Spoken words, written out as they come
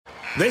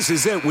This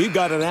is it. We've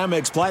got an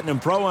Amex Platinum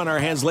Pro on our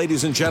hands,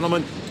 ladies and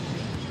gentlemen.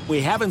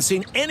 We haven't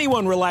seen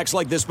anyone relax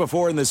like this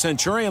before in the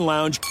Centurion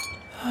Lounge.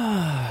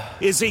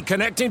 Is he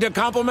connecting to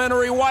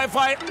complimentary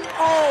Wi-Fi?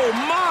 Oh,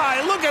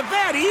 my. Look at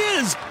that. He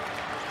is.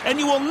 And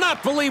you will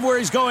not believe where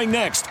he's going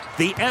next.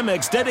 The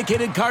Amex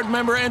dedicated card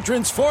member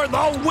entrance for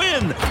the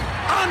win.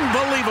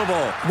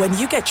 Unbelievable. When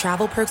you get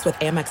travel perks with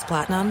Amex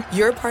Platinum,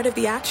 you're part of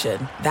the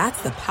action.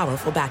 That's the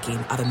powerful backing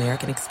of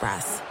American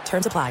Express.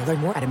 Terms apply. Learn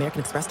more at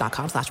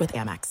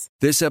americanexpress.com/withAmex.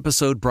 This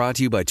episode brought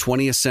to you by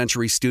 20th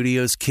Century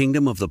Studios'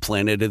 Kingdom of the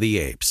Planet of the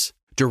Apes.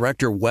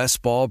 Director Wes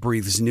Ball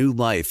breathes new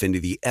life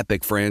into the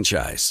epic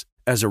franchise.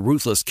 As a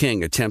ruthless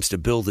king attempts to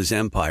build his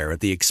empire at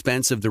the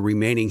expense of the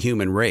remaining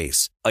human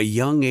race, a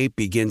young ape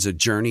begins a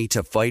journey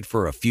to fight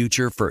for a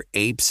future for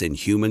apes and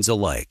humans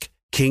alike.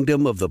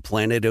 Kingdom of the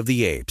Planet of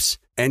the Apes.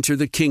 Enter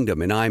the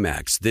kingdom in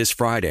IMAX this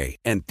Friday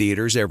and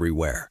theaters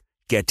everywhere.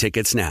 Get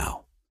tickets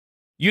now.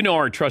 You know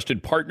our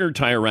trusted partner,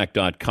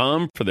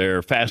 TireRack.com, for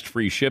their fast,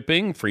 free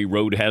shipping, free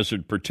road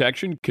hazard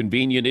protection,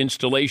 convenient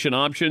installation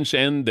options,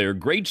 and their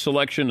great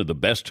selection of the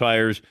best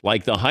tires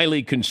like the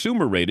highly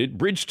consumer-rated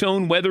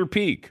Bridgestone Weather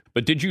Peak.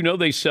 But did you know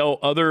they sell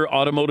other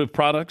automotive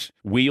products?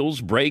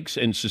 Wheels, brakes,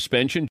 and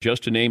suspension,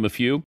 just to name a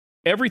few.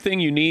 Everything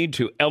you need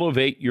to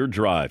elevate your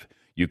drive.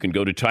 You can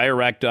go to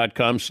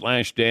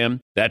TireRack.com/Dan.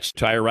 That's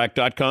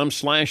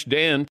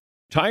TireRack.com/Dan.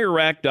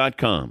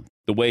 TireRack.com,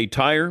 the way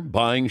tire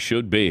buying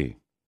should be.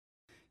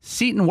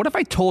 Seton, what if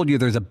I told you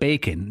there's a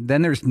bacon,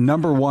 then there's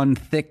number one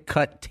thick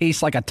cut,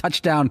 tastes like a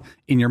touchdown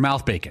in your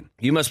mouth bacon?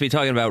 You must be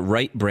talking about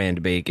Wright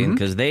brand bacon,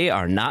 because they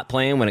are not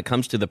playing when it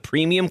comes to the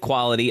premium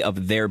quality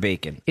of their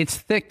bacon. It's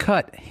thick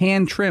cut,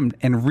 hand trimmed,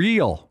 and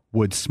real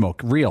wood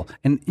smoke, real.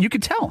 And you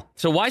can tell.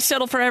 So why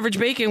settle for average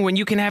bacon when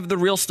you can have the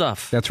real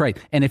stuff? That's right.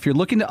 And if you're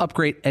looking to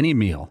upgrade any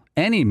meal,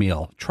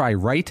 try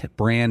Wright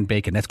brand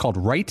bacon. That's called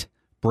Wright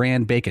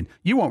brand bacon.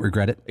 You won't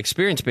regret it.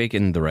 Experience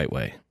bacon the right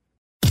way.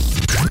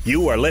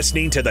 You are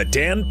listening to the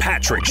Dan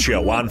Patrick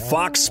Show on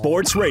Fox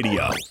Sports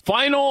Radio.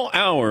 Final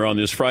hour on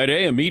this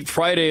Friday, a Meat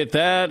Friday at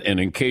that. And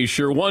in case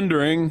you're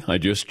wondering, I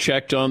just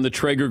checked on the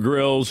Traeger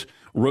grills,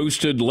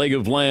 roasted leg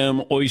of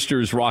lamb,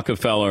 oysters,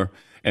 Rockefeller,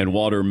 and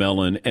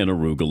watermelon and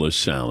arugula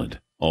salad.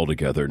 All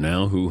together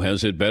now, who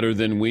has it better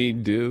than we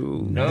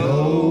do?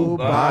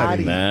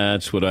 Nobody.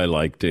 That's what I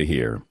like to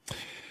hear.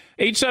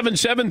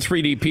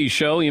 877-3DP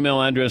Show,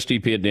 email address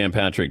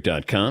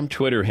dp@danpatrick.com,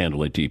 Twitter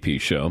handle at DP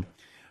Show.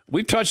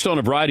 We've touched on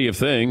a variety of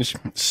things.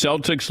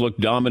 Celtics looked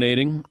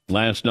dominating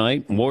last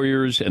night.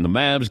 Warriors and the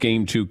Mavs,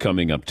 game 2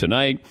 coming up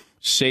tonight.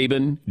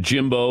 Saban,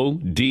 Jimbo,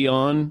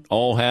 Dion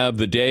all have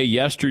the day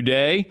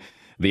yesterday.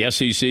 The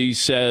SEC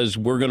says,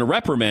 we're going to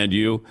reprimand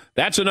you.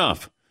 That's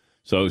enough.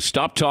 So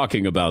stop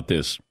talking about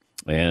this.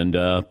 And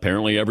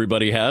apparently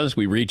everybody has.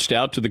 We reached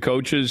out to the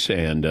coaches,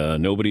 and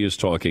nobody is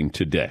talking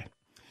today.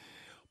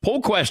 Poll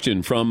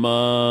question from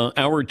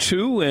hour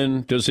 2,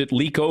 and does it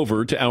leak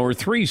over to hour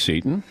 3,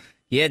 Seton?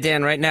 Yeah,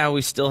 Dan, right now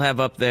we still have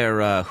up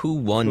there who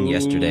won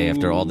yesterday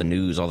after all the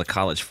news, all the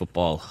college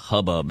football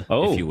hubbub,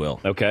 if you will.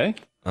 Okay.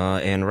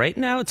 And right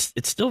now it's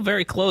still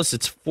very close.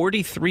 It's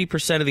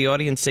 43% of the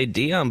audience say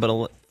Dion,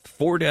 but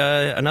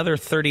another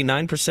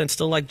 39%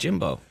 still like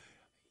Jimbo.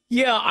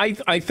 Yeah,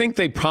 I think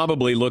they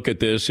probably look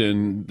at this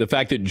and the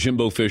fact that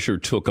Jimbo Fisher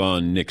took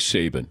on Nick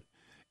Saban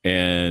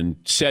and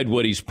said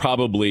what he's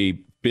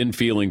probably been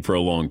feeling for a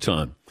long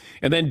time.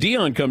 And then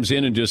Dion comes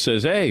in and just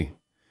says, hey,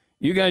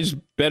 you guys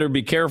better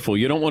be careful.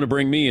 You don't want to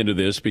bring me into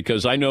this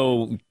because I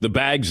know the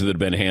bags that have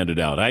been handed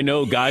out. I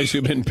know guys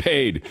who've been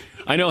paid.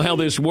 I know how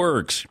this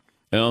works.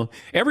 You know,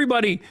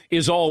 everybody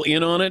is all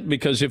in on it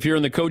because if you're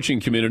in the coaching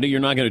community, you're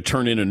not going to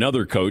turn in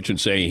another coach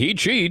and say he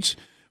cheats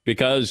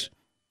because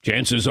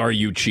chances are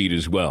you cheat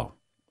as well.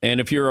 And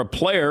if you're a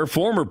player,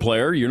 former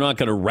player, you're not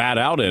going to rat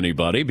out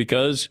anybody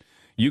because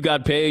you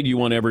got paid. You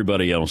want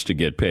everybody else to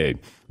get paid.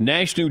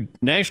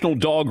 National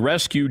Dog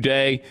Rescue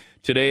Day.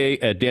 Today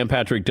at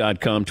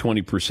danpatrick.com,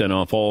 20%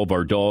 off all of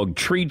our dog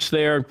treats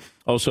there.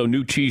 Also,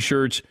 new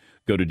T-shirts.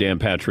 Go to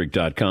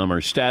danpatrick.com.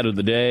 Our stat of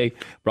the day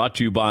brought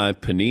to you by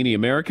Panini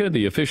America,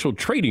 the official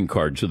trading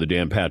cards of the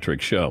Dan Patrick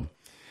Show.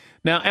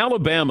 Now,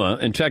 Alabama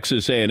and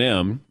Texas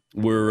A&M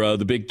were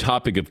the big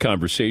topic of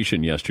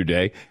conversation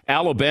yesterday.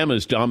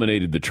 Alabama's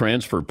dominated the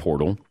transfer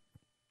portal.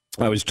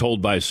 I was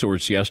told by a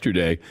source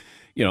yesterday,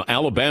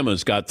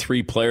 Alabama's got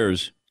 3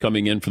 players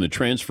coming in from the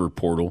transfer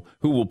portal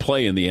who will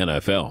play in the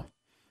NFL.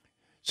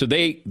 So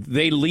they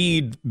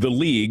lead the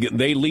league,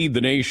 they lead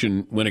the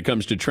nation when it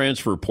comes to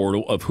transfer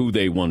portal of who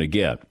they want to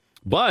get.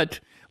 But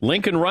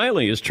Lincoln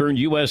Riley has turned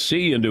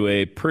USC into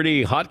a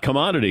pretty hot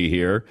commodity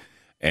here,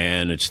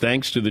 and it's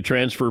thanks to the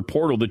transfer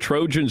portal. The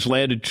Trojans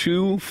landed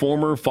 2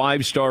 former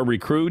 5-star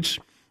recruits.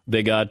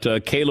 They got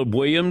Caleb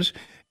Williams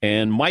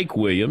and Mike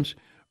Williams.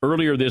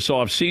 Earlier this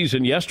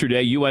offseason,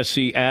 yesterday,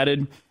 USC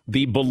added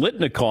the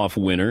Bolitnikoff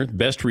winner,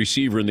 best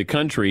receiver in the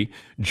country,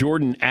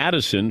 Jordan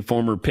Addison,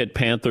 former Pitt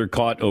Panther,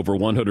 caught over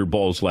 100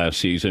 balls last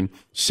season,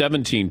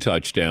 17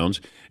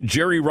 touchdowns.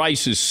 Jerry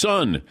Rice's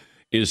son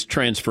is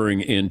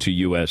transferring into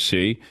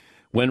USC.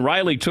 When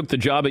Riley took the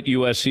job at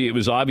USC, it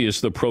was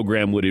obvious the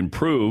program would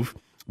improve.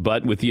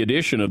 But with the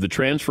addition of the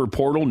transfer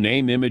portal,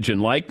 name, image,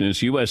 and likeness,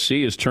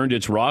 USC has turned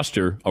its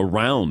roster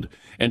around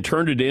and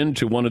turned it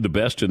into one of the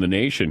best in the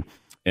nation.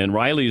 And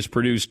Riley has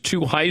produced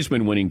 2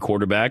 Heisman-winning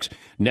quarterbacks.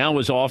 Now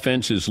his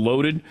offense is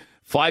loaded.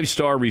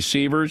 5-star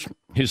receivers.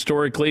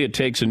 Historically, it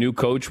takes a new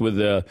coach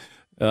with a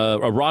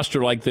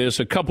roster like this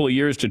a couple of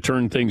years to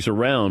turn things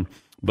around.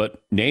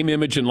 But name,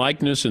 image, and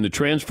likeness and the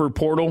transfer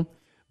portal,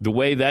 the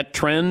way that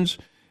trends,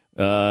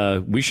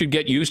 we should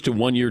get used to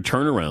one-year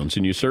turnarounds,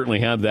 and you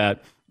certainly have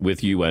that with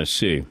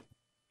USC.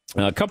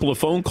 A couple of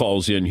phone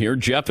calls in here.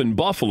 Jeff in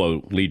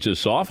Buffalo leads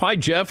us off. Hi,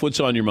 Jeff. What's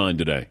on your mind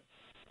today?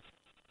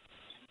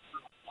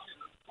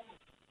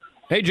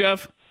 Hey,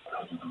 Jeff.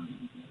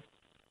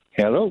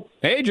 Hello.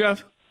 Hey,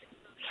 Jeff.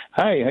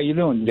 Hi, how you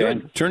doing, Dan?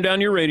 Good. Turn down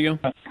your radio.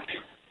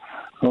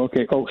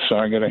 Okay. Oh,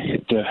 sorry, I got to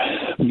hit the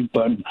mute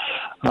button.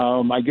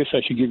 I guess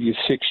I should give you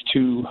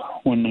 6'2",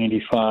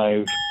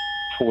 195,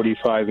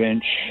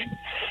 45-inch,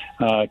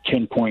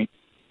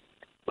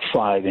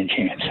 10.5-inch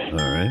hands. All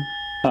right.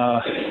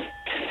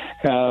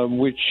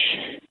 Which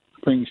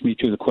brings me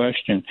to the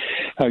question.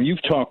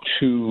 You've talked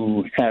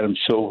to Adam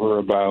Silver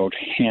about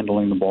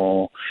handling the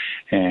ball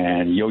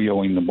and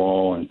yo-yoing the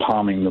ball and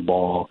palming the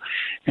ball.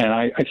 And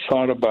I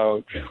thought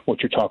about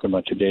what you're talking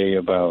about today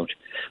about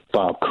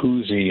Bob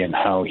Cousy and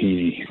how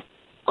he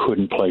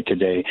couldn't play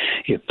today.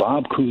 If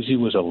Bob Cousy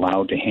was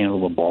allowed to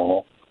handle the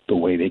ball the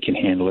way they can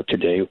handle it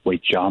today, the way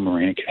John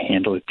Moran can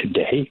handle it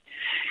today,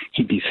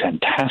 he'd be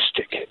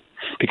fantastic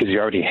because he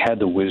already had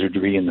the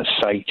wizardry and the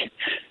sight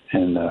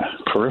and the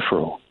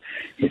peripheral.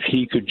 If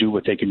he could do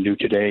what they can do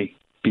today,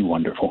 be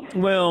wonderful.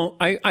 Well,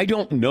 I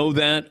don't know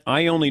that.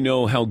 I only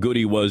know how good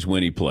he was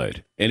when he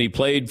played. And he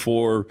played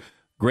for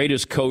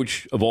greatest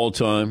coach of all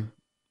time,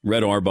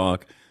 Red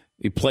Auerbach.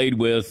 He played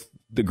with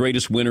the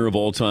greatest winner of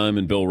all time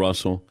in Bill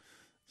Russell.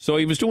 So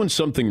he was doing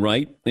something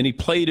right. And he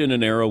played in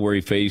an era where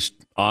he faced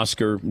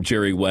Oscar,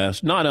 Jerry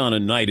West, not on a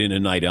night-in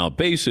and night-out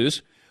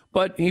basis,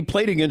 but he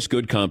played against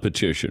good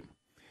competition.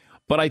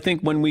 But I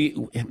think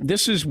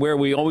this is where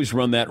we always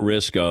run that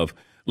risk of,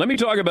 let me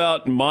talk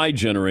about my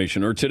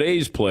generation or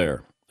today's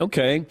player.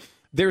 Okay,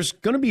 there's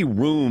going to be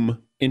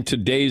room in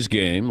today's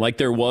game, like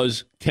there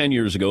was 10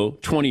 years ago,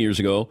 20 years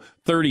ago,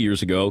 30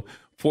 years ago,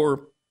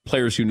 for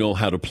players who know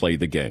how to play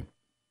the game.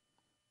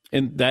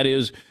 And that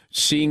is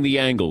seeing the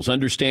angles,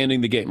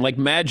 understanding the game. Like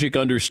Magic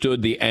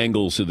understood the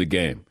angles of the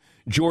game.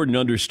 Jordan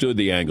understood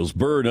the angles.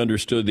 Bird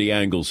understood the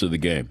angles of the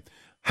game.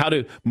 How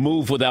to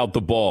move without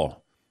the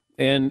ball.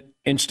 And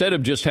instead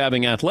of just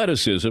having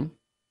athleticism,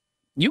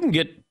 you can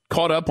get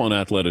caught up on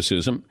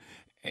athleticism,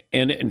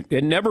 and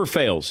it never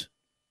fails.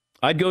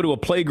 I'd go to a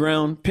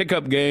playground,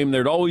 pickup game,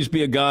 there'd always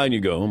be a guy, and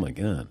you go, oh, my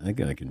God, that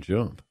guy can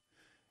jump.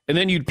 And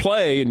then you'd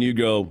play, and you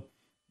go,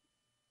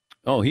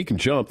 oh, he can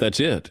jump,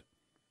 that's it.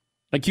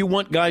 Like, you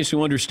want guys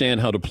who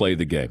understand how to play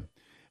the game.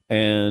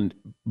 And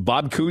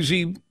Bob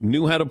Cousy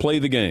knew how to play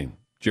the game.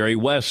 Jerry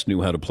West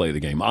knew how to play the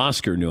game.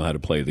 Oscar knew how to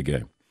play the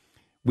game.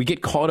 We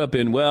get caught up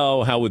in,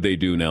 well, how would they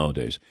do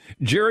nowadays?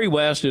 Jerry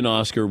West and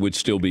Oscar would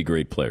still be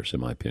great players,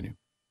 in my opinion.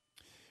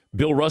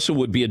 Bill Russell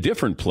would be a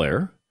different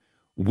player.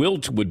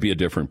 Wilt would be a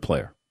different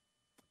player.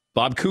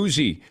 Bob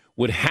Cousy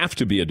would have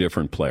to be a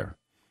different player.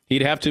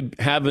 He'd have to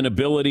have an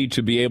ability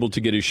to be able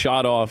to get his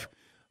shot off,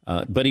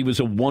 but he was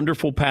a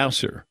wonderful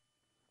passer.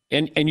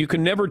 And you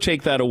can never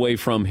take that away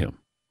from him.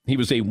 He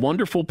was a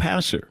wonderful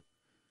passer.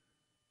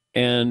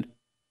 And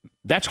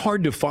that's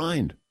hard to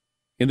find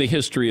in the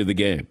history of the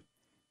game.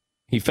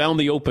 He found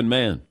the open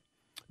man.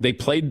 They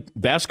played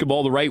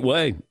basketball the right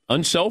way,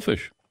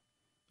 unselfish,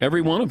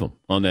 every one of them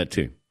on that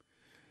team.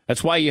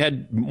 That's why you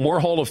had more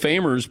Hall of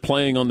Famers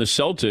playing on the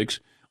Celtics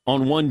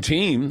on one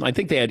team. I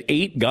think they had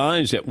 8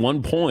 guys at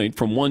one point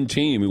from one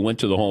team who went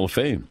to the Hall of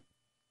Fame.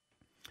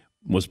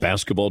 Was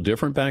basketball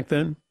different back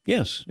then?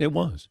 Yes, it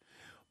was.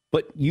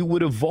 But you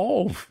would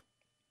evolve.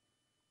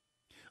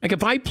 Like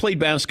if I played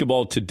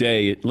basketball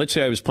today, let's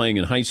say I was playing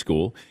in high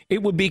school,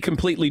 it would be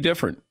completely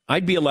different.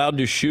 I'd be allowed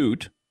to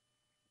shoot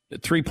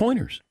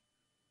 3-pointers.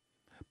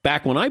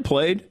 Back when I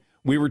played,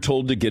 we were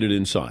told to get it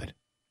inside.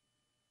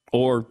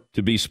 Or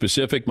to be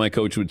specific, my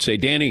coach would say,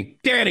 Danny,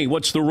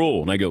 what's the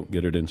rule? And I go,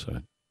 get it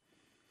inside.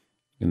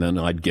 And then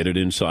I'd get it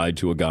inside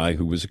to a guy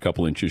who was a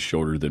couple inches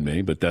shorter than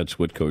me, but that's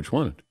what coach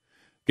wanted.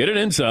 Get it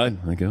inside.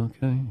 I go,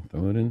 okay,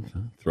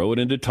 throw it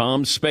into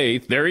Tom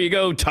Spaeth. There you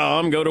go,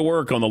 Tom. Go to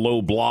work on the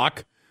low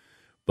block.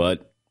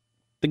 But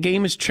the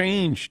game has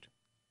changed.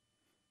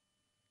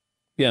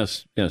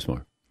 Yes,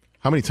 Mark.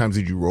 How many times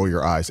did you roll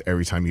your eyes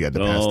every time you had to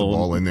pass the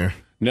ball in there?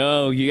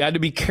 No, you had to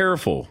be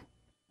careful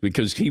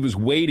because he was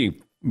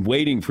waiting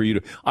for you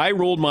to. I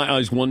rolled my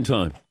eyes one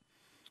time.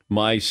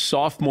 My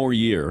sophomore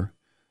year,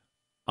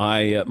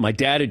 my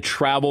dad had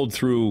traveled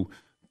through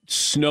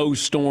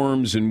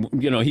snowstorms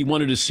and, he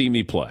wanted to see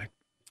me play.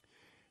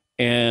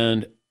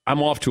 And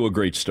I'm off to a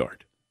great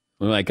start.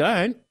 I'm like, all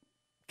right,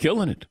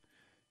 killing it.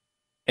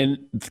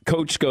 And the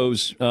coach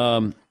goes,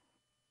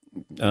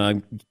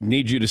 I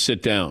need you to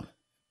sit down.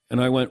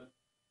 And I went,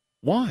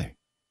 why?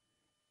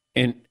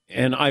 And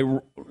And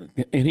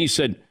he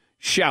said,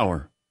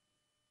 shower.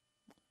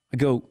 I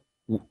go,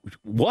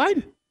 what?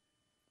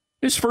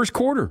 It's first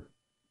quarter.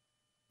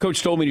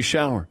 Coach told me to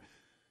shower.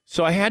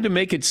 So I had to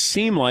make it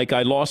seem like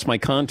I lost my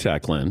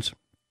contact lens.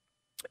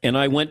 And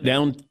I went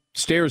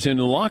downstairs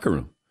into the locker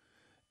room.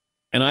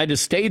 And I had to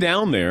stay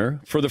down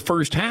there for the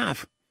first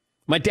half.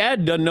 My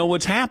dad doesn't know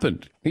what's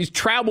happened. He's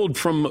traveled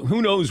from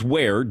who knows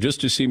where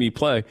just to see me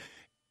play.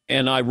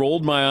 And I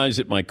rolled my eyes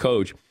at my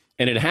coach.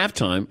 And at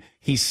halftime,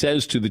 he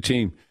says to the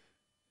team,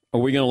 are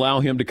we going to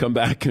allow him to come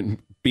back and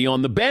be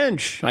on the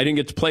bench? I didn't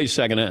get to play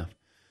second half.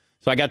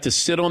 So I got to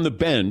sit on the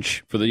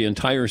bench for the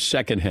entire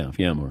second half.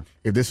 Yeah, Mark.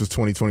 If this was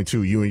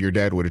 2022, you and your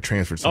dad would have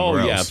transferred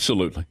somewhere else. Oh, yeah,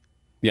 absolutely.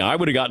 Yeah, I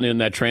would have gotten in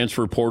that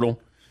transfer portal.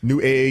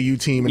 New AAU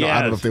team. And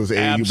I don't know if there was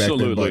AAU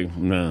absolutely. back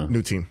then, but no.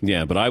 New team.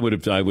 Yeah, but I would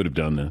have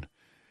done that.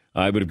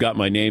 I would have got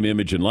my name,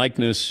 image, and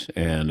likeness,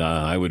 and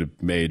I would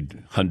have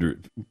made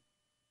 $100,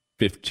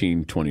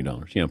 $15,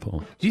 $20. Yeah,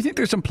 Paul. Do you think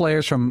there's some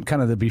players from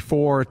kind of the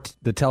before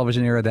the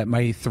television era that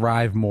might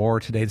thrive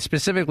more today?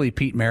 Specifically,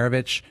 Pete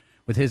Maravich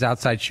with his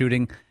outside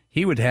shooting,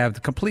 he would have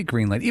the complete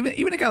green light.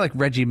 Even a guy like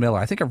Reggie Miller.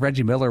 I think if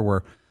Reggie Miller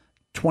were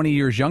 20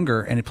 years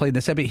younger and he played in the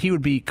NBA, he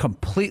would be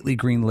completely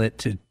green lit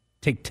to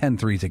take 10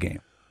 threes a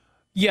game.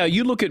 Yeah,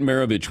 you look at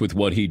Maravich with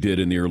what he did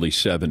in the early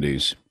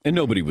 70s, and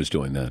nobody was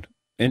doing that.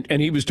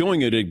 And he was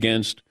doing it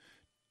against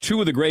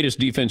two of the greatest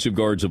defensive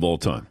guards of all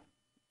time,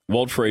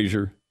 Walt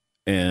Frazier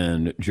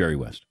and Jerry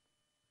West.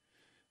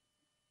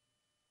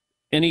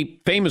 And he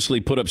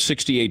famously put up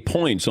 68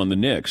 points on the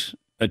Knicks,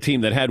 a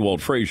team that had Walt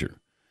Frazier,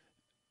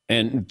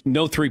 and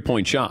no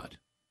three-point shot.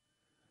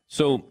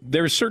 So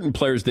there are certain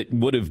players that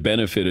would have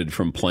benefited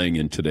from playing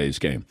in today's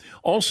game.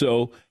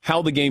 Also,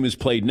 how the game is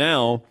played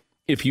now,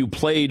 if you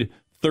played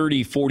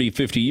 30, 40,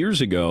 50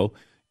 years ago,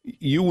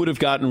 you would have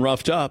gotten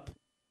roughed up.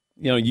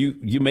 You know,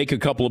 you make a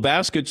couple of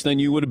baskets, then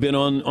you would have been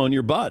on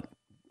your butt.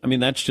 I mean,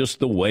 that's just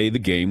the way the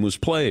game was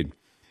played.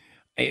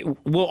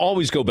 We'll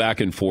always go back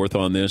and forth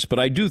on this, but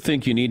I do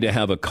think you need to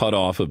have a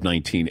cutoff of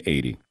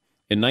 1980.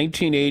 In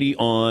 1980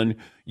 on,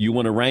 you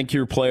want to rank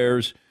your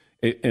players,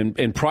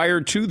 and prior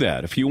to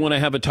that, if you want to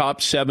have a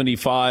top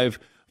 75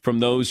 from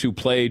those who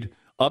played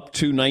up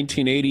to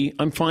 1980,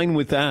 I'm fine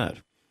with that.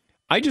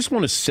 I just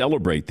want to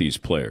celebrate these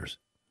players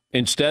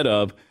instead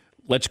of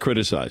let's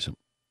criticize them.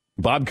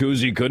 Bob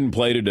Cousy couldn't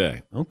play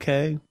today.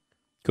 Okay,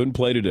 couldn't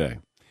play today.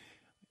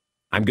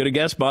 I'm going to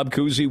guess Bob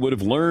Cousy would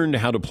have learned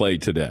how to play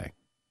today.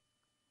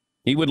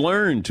 He would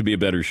learn to be a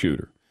better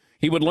shooter.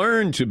 He would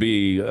learn to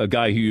be a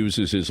guy who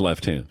uses his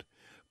left hand.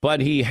 But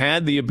he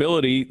had the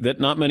ability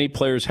that not many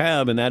players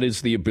have, and that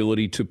is the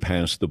ability to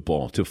pass the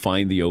ball, to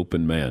find the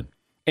open man.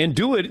 And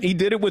do it. He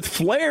did it with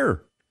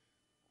flair.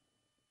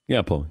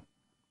 Yeah, Paul.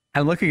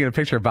 I'm looking at a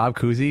picture of Bob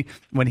Cousy.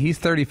 When he's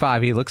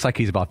 35, he looks like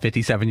he's about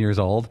 57 years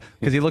old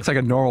because he looks like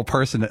a normal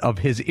person of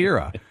his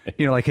era.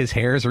 You know, like his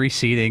hair is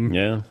receding.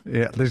 Yeah,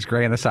 there's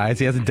gray on the sides.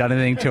 He hasn't done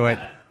anything to it.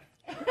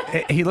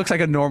 He looks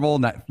like a normal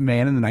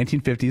man in the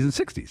 1950s and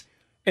 60s.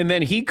 And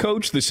then he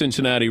coached the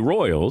Cincinnati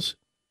Royals,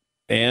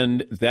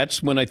 and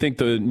that's when I think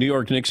the New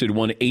York Knicks had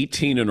won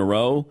 18 in a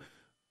row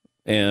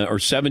or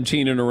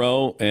 17 in a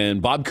row,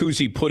 and Bob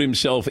Cousy put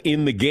himself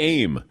in the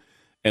game,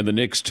 and the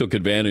Knicks took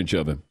advantage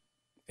of him.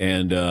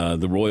 And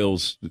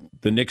the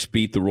Knicks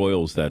beat the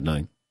Royals that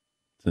night,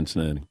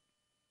 Cincinnati.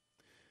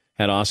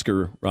 Had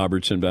Oscar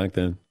Robertson back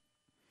then.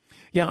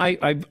 Yeah,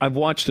 I've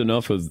watched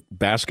enough of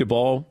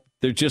basketball.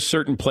 There's just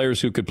certain players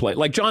who could play.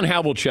 Like John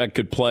Havlicek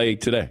could play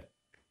today.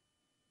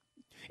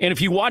 And if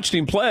you watched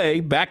him play,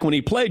 back when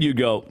he played, you'd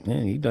go,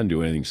 he doesn't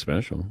do anything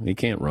special. He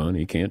can't run.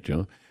 He can't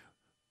jump.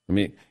 I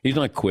mean, he's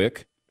not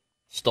quick.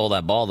 Stole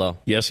that ball, though.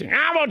 Yes.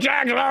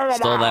 Havlicek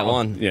stole that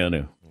one. Yeah, I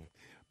know.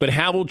 But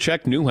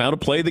Havlicek knew how to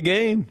play the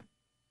game.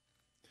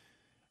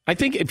 I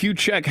think if you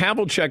check,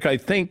 Havlicek, I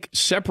think,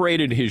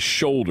 separated his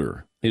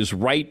shoulder, his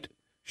right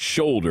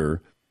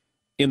shoulder,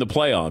 in the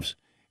playoffs,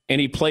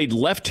 and he played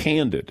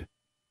left-handed.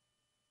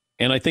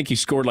 And I think he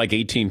scored like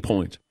 18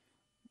 points.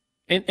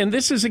 And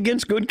this is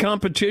against good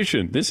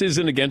competition. This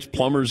isn't against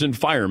plumbers and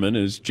firemen,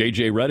 as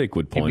J.J. Redick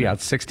would point out. He'd be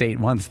out 6 to 8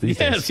 months these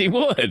days. Yes, he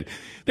would.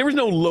 There was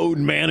no load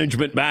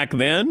management back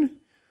then.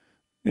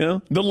 You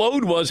know, the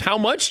load was, how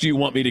much do you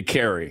want me to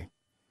carry?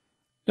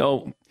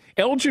 No,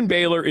 Elgin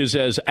Baylor is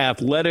as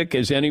athletic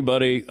as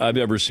anybody I've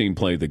ever seen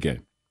play the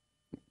game.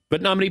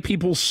 But not many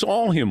people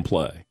saw him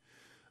play.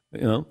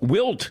 You know,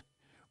 Wilt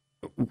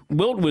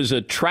was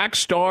a track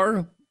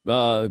star,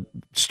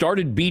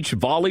 started beach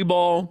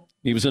volleyball.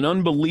 He was an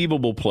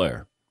unbelievable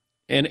player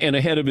and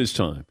ahead of his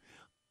time.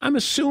 I'm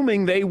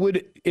assuming they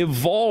would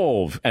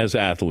evolve as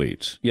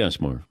athletes.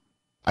 Yes, Marv.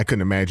 I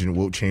couldn't imagine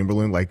Wilt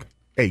Chamberlain like,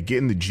 hey, get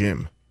in the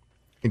gym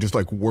and just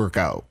like work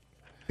out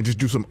and just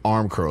do some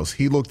arm curls.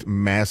 He looked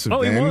massive.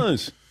 Oh, then. He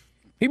was.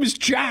 He was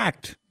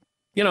jacked.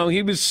 You know,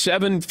 he was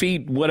 7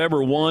 feet,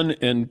 whatever, 1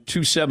 and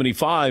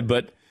 275,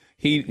 but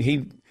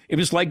it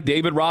was like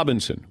David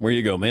Robinson, where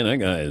you go, man, that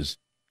guy is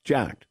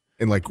jacked.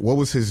 And like, what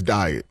was his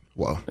diet?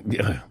 Well,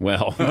 Yeah,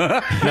 well,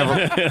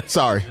 never.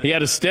 Sorry. he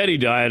had a steady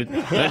diet.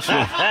 That's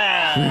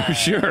for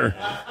sure.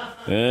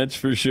 That's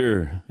for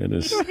sure. And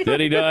a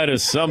steady diet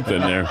of something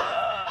there.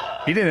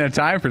 He didn't have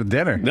time for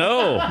dinner.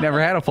 No.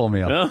 Never had a full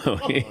meal. No.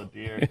 Oh,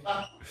 dear.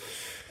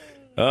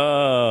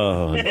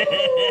 Oh.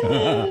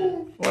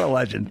 What a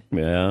legend.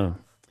 Yeah.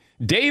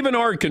 Dave in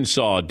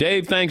Arkansas.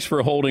 Dave, thanks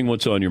for holding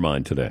what's on your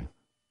mind today.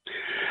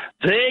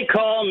 They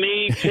call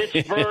me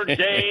Pittsburgh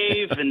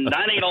Dave, and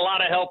I need a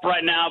lot of help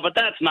right now, but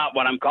that's not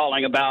what I'm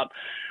calling about.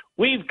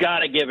 We've got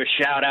to give a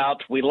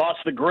shout-out. We lost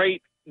the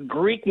great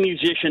Greek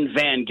musician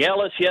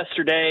Vangelis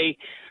yesterday.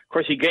 Of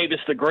course, he gave us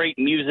the great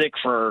music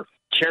for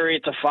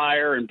Chariots of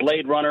Fire and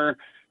Blade Runner,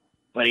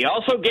 but he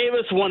also gave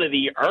us one of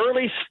the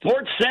early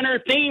Sports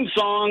Center theme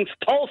songs,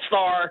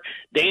 Polestar.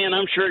 Dan,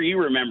 I'm sure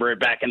you remember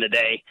it back in the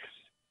day.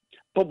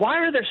 But why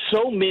are there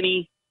so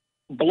many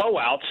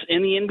blowouts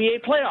in the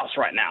NBA playoffs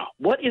right now?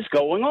 What is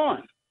going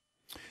on?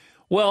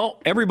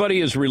 Well, everybody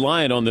is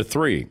reliant on the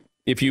three.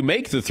 If you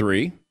make the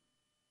three,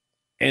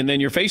 and then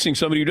you're facing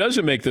somebody who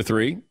doesn't make the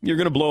three, you're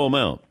going to blow them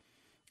out.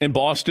 And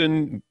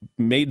Boston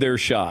made their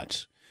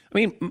shots. I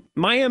mean,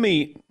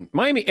 Miami,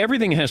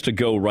 everything has to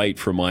go right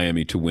for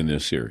Miami to win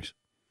this series.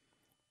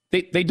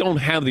 They don't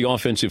have the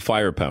offensive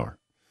firepower.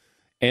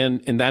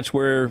 And that's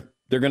where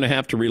they're going to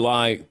have to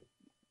rely.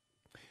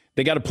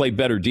 They got to play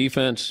better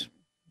defense.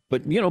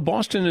 But,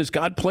 Boston has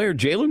got player.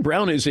 Jaylen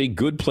Brown is a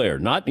good player.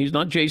 He's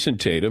not Jason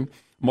Tatum.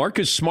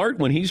 Marcus Smart,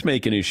 when he's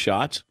making his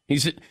shots.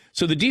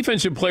 So the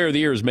defensive player of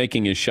the year is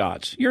making his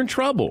shots. You're in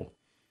trouble.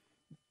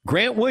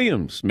 Grant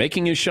Williams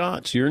making his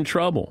shots. You're in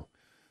trouble.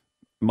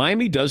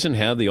 Miami doesn't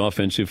have the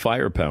offensive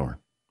firepower.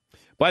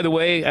 By the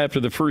way, after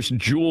the first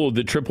jewel of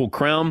the Triple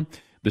Crown,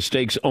 the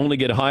stakes only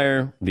get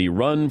higher. The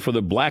run for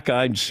the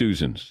Black-Eyed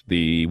Susans.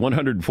 The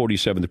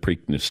 147th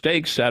Preakness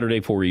Stakes,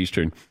 Saturday 4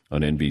 Eastern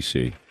on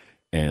NBC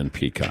and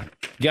Peacock.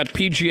 Got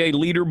PGA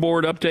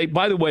leaderboard update.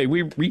 By the way,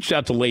 we reached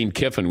out to Lane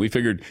Kiffin. We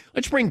figured,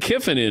 let's bring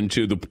Kiffin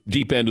into the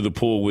deep end of the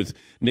pool with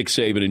Nick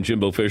Saban and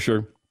Jimbo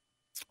Fisher.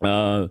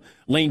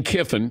 Lane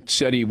Kiffin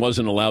said he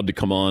wasn't allowed to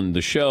come on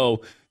the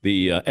show.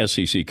 The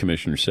SEC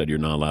commissioner said you're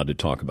not allowed to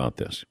talk about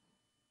this.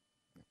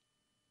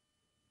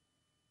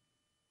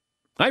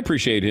 I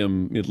appreciate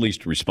him at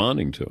least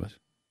responding to us.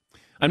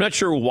 I'm not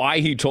sure why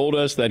he told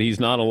us that he's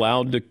not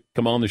allowed to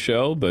come on the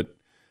show, but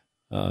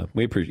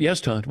we appreciate.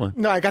 Yes, Todd. What?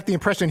 No, I got the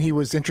impression he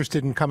was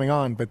interested in coming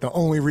on, but the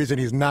only reason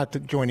he's not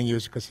joining you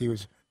is because he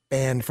was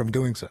banned from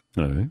doing so.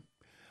 All right.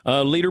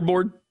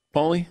 Leaderboard,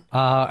 Paulie?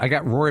 I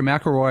got Rory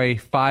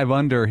McIlroy 5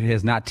 under. He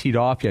has not teed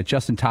off yet.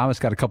 Justin Thomas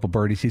got a couple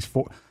birdies.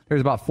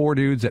 There's about 4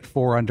 dudes at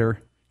 4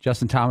 under.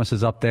 Justin Thomas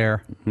is up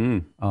there.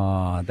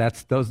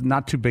 That's those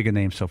not too big a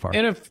name so far.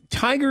 And if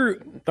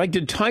Tiger,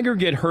 did Tiger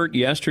get hurt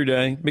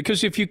yesterday?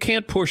 Because if you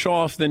can't push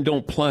off, then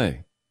don't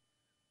play.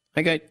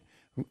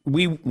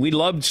 We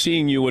loved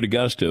seeing you at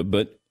Augusta,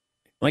 but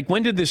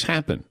when did this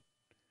happen?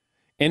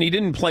 And he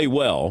didn't play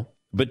well,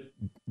 but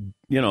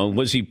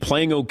was he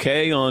playing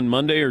okay on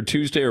Monday or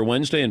Tuesday or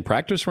Wednesday in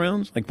practice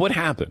rounds? What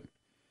happened?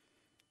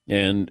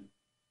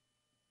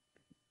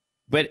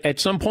 But at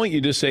some point you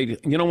just say,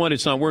 you know what,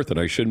 it's not worth it.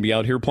 I shouldn't be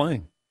out here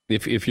playing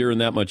if you're in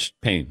that much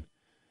pain.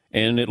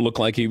 And it looked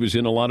like he was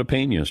in a lot of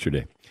pain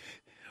yesterday.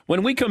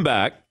 When we come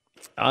back,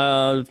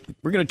 we're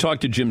going to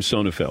talk to Jim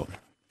Sonefeld.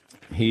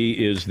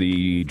 He is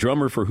the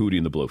drummer for Hootie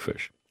and the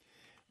Blowfish.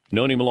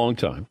 Known him a long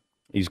time.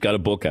 He's got a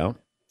book out,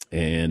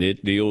 and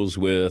it deals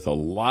with a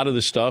lot of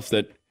the stuff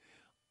that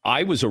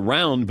I was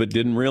around but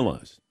didn't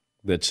realize,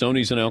 that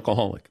Sonny's an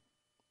alcoholic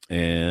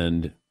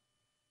and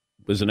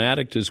was an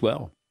addict as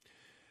well.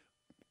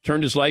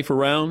 Turned his life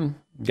around,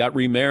 got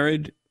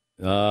remarried,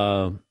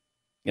 and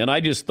I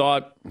just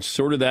thought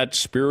sort of that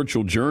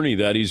spiritual journey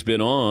that he's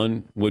been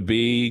on would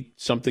be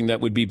something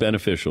that would be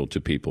beneficial to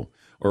people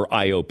or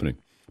eye-opening.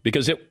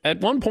 Because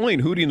at one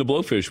point, Hootie and the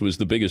Blowfish was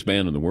the biggest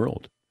band in the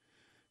world.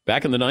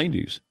 Back in the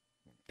 90s,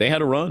 they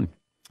had a run.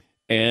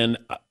 And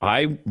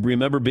I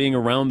remember being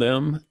around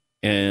them,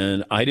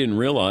 and I didn't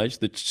realize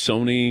that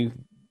Sony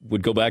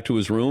would go back to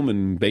his room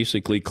and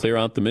basically clear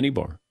out the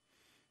minibar.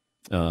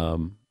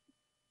 And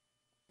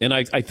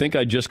I think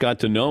I just got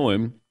to know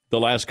him the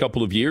last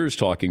couple of years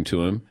talking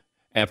to him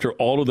after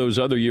all of those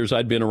other years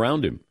I'd been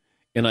around him,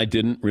 and I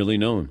didn't really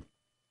know him.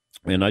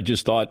 And I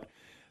just thought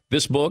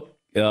this book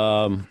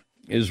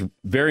is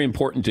very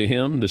important to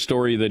him, the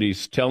story that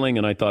he's telling,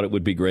 and I thought it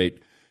would be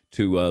great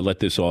to let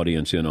this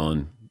audience in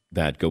on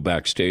that, go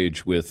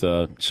backstage with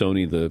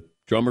Sony, the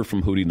drummer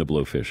from Hootie and the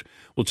Blowfish.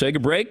 We'll take a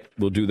break.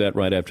 We'll do that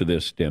right after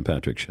this Dan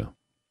Patrick Show.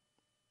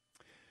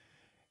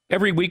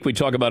 Every week we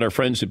talk about our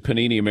friends at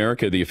Panini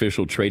America, the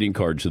official trading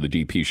cards of the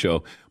DP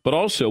Show. But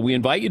also we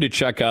invite you to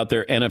check out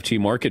their NFT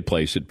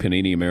marketplace at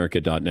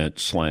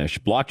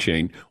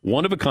PaniniAmerica.net/blockchain.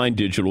 One-of-a-kind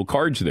digital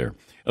cards there.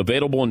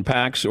 Available in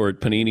packs or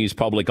at Panini's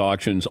public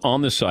auctions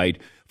on the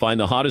site. Find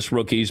the hottest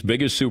rookies,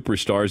 biggest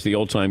superstars, the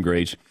all-time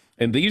greats.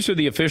 And these are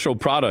the official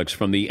products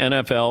from the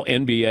NFL,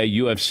 NBA,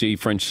 UFC,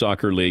 French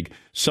Soccer League.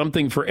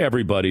 Something for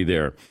everybody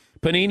there.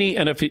 Panini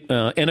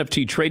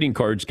NFT trading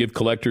cards give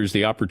collectors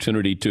the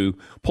opportunity to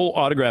pull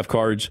autograph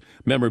cards,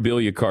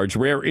 memorabilia cards,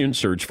 rare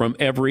inserts from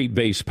every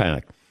base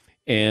pack.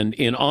 And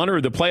in honor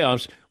of the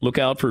playoffs, look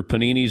out for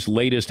Panini's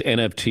latest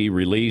NFT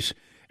release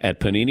at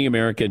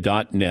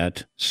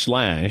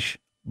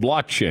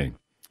paniniamerica.net/blockchain.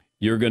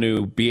 You're going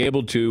to be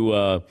able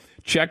to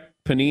check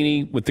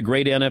Panini with the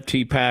great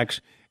NFT packs,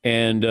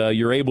 and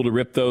you're able to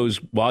rip those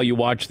while you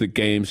watch the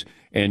games,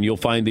 and you'll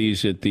find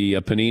these at the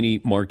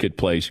Panini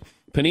Marketplace.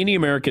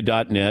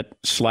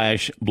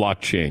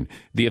 paniniamerica.net/blockchain,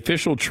 the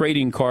official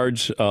trading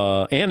cards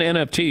and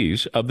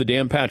NFTs of The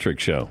Dan Patrick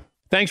Show.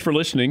 Thanks for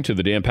listening to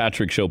The Dan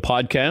Patrick Show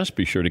podcast.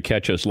 Be sure to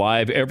catch us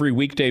live every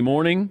weekday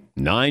morning,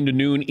 9 to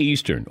noon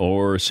Eastern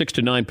or 6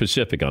 to 9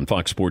 Pacific on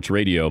Fox Sports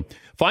Radio.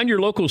 Find your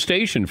local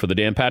station for The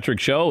Dan Patrick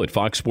Show at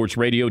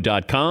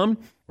foxsportsradio.com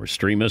or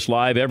stream us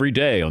live every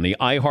day on the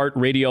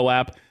iHeartRadio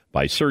app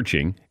by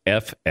searching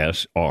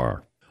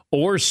FSR.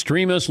 Or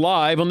stream us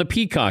live on the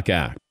Peacock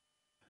app.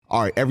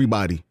 All right,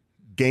 everybody,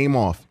 game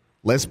off.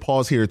 Let's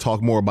pause here to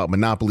talk more about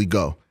Monopoly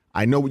Go.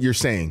 I know what you're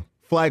saying.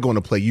 Flag on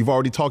the play. You've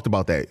already talked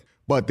about that.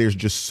 But there's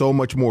just so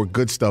much more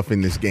good stuff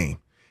in this game.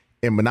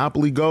 In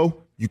Monopoly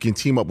Go, you can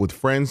team up with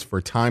friends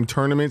for time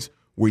tournaments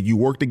where you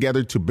work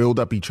together to build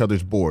up each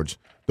other's boards.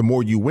 The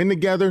more you win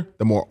together,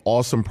 the more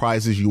awesome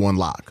prizes you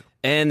unlock.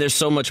 And there's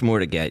so much more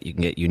to get. You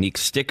can get unique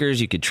stickers.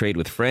 You could trade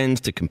with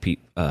friends to compete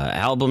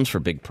albums for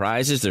big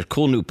prizes. There's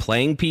cool new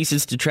playing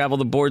pieces to travel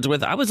the boards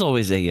with. I was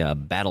always a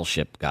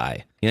battleship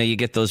guy. You know, you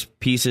get those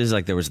pieces,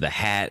 like there was the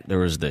hat, there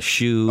was the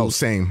shoe. Oh,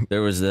 same. I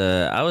was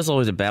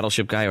always a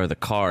battleship guy, or the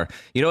car.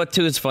 You know what,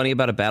 too, is funny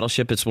about a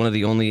battleship? It's one of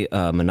the only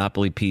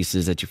Monopoly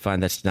pieces that you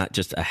find that's not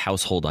just a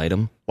household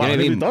item. Wow, You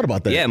know I never thought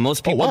about that. Yeah,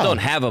 most people wow. don't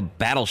have a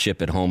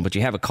battleship at home, but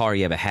you have a car,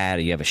 you have a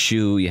hat, you have a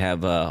shoe, you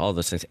have all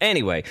those things.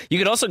 Anyway, you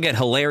could also get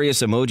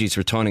hilarious emojis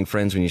for taunting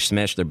friends when you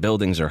smash their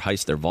buildings or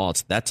heist their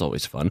vaults. That's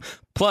always fun.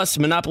 Plus,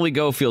 Monopoly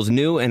Go feels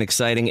new and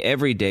exciting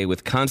every day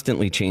with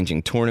constantly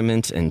changing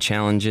tournaments and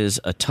challenges.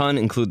 A ton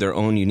include their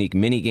own unique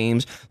mini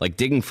games like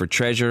digging for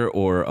treasure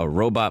or a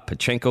robot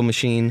Pachinko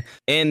machine.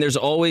 And there's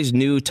always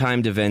new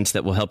timed events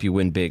that will help you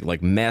win big,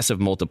 like massive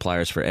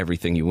multipliers for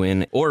everything you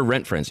win or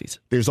rent frenzies.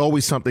 There's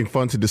always something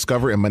fun to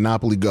discover in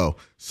Monopoly Go.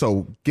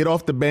 So get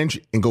off the bench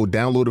and go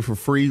download it for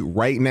free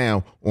right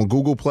now on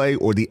Google Play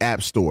or the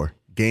App Store.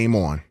 Game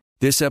on.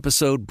 This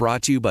episode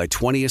brought to you by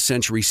 20th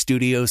Century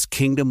Studios'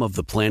 Kingdom of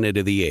the Planet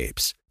of the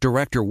Apes.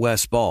 Director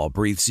Wes Ball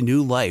breathes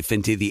new life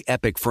into the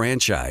epic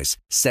franchise,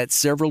 set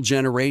several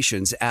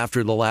generations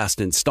after the last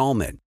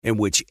installment, in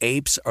which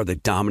apes are the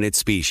dominant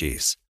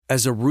species.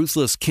 As a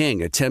ruthless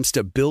king attempts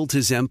to build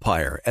his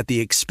empire at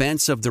the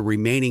expense of the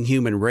remaining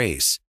human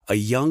race, a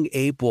young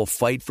ape will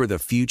fight for the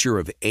future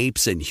of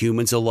apes and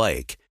humans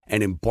alike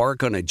and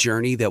embark on a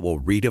journey that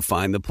will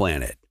redefine the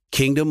planet.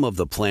 Kingdom of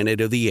the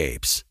Planet of the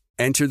Apes.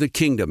 Enter the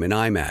kingdom in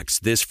IMAX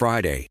this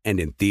Friday and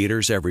in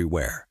theaters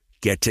everywhere.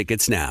 Get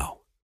tickets now.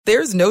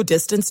 There's no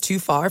distance too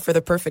far for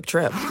the perfect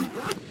trip.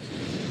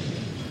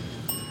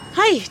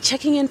 Hi,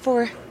 checking in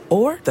for...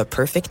 Or the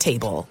perfect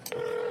table.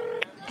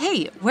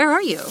 Hey, where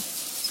are you?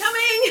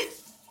 Coming!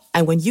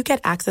 And when you get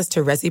access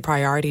to Resi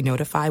Priority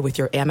Notify with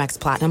your Amex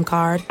Platinum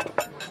card...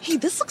 Hey,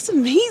 this looks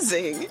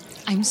amazing.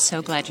 I'm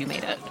so glad you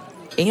made it.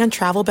 And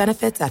travel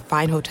benefits at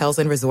fine hotels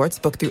and resorts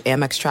booked through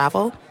Amex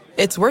Travel,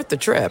 it's worth the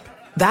trip.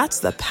 That's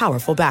the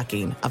powerful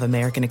backing of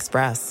American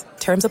Express.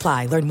 Terms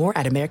apply. Learn more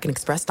at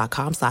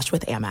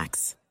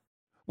americanexpress.com/withAmex.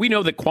 We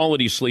know that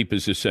quality sleep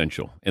is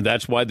essential, and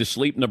that's why the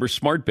Sleep Number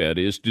Smart Bed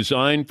is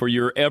designed for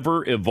your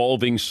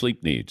ever-evolving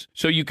sleep needs,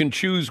 so you can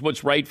choose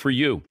what's right for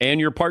you and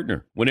your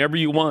partner whenever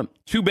you want.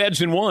 2 beds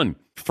in one,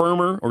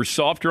 firmer or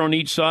softer on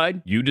each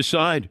side, you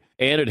decide.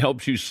 And it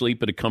helps you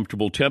sleep at a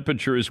comfortable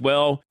temperature as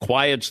well,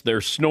 quiets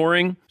their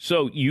snoring,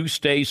 so you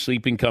stay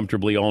sleeping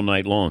comfortably all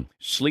night long.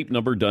 Sleep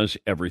Number does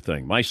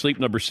everything. My Sleep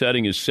Number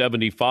setting is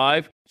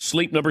 75.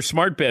 Sleep Number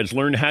Smart Beds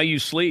learn how you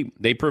sleep.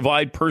 They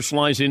provide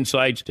personalized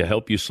insights to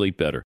help you sleep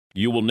better.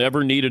 You will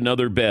never need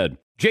another bed.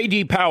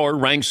 J.D. Power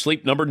ranks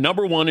Sleep Number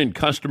 #1 in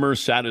customer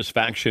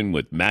satisfaction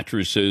with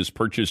mattresses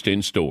purchased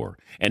in-store.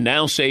 And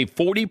now save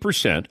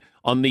 40%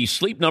 on the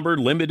Sleep Number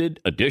Limited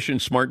Edition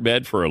Smart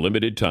Bed for a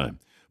limited time.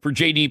 For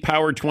J.D.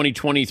 Power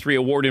 2023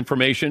 award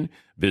information,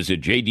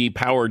 visit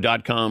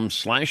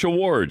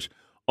jdpower.com/awards.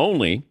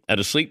 Only at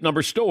a Sleep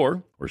Number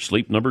store or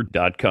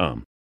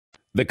sleepnumber.com.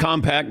 The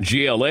compact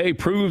GLA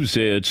proves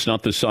it's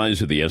not the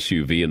size of the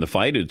SUV in the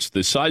fight. It's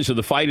the size of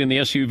the fight in the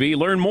SUV.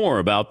 Learn more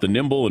about the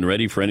nimble and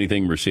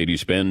ready-for-anything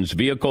Mercedes-Benz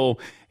vehicle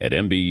at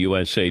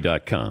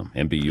MBUSA.com.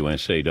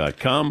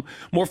 MBUSA.com.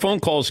 More phone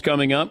calls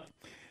coming up.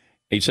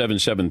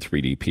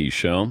 877-3DP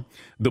show.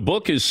 The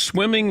book is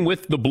Swimming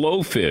with the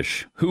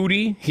Blowfish,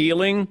 Hootie,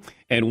 Healing,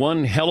 and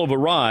One Hell of a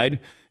Ride.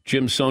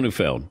 Jim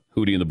Sonefeld,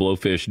 Hootie and the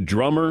Blowfish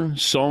drummer,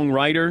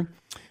 songwriter.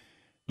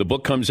 The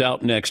book comes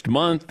out next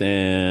month,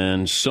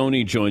 and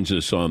Sony joins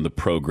us on the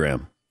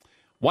program.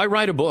 Why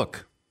write a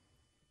book?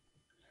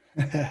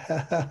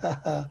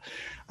 I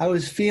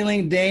was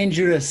feeling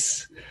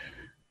dangerous.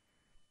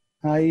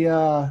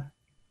 Honestly,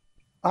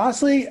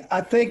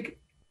 I think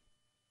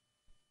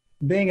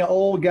being an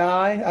old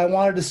guy, I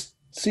wanted to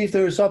see if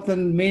there was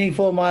something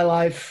meaningful in my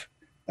life.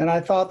 And I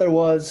thought there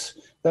was,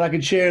 that I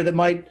could share that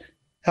might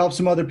help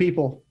some other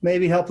people,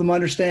 maybe help them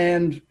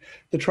understand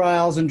the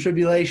trials and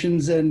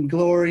tribulations and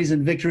glories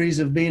and victories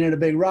of being in a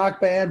big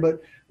rock band,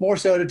 but more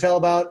so to tell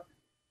about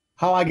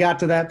how I got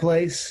to that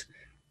place,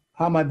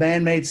 how my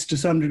bandmates to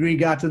some degree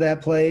got to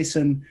that place,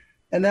 and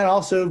then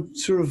also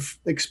sort of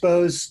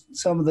expose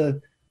some of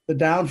the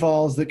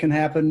downfalls that can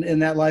happen in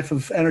that life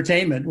of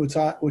entertainment, which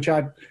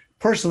I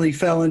personally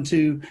fell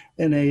into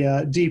in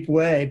a deep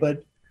way.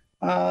 But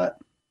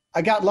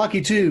I got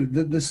lucky too.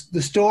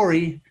 The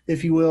story,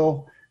 if you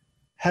will,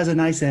 has a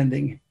nice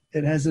ending.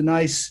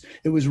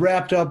 It was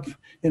wrapped up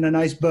in a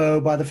nice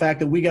bow by the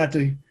fact that we got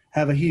to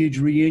have a huge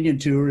reunion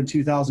tour in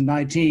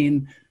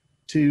 2019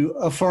 to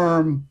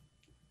affirm,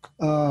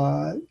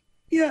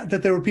 that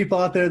there were people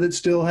out there that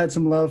still had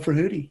some love for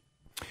Hootie.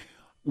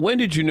 When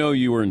did you know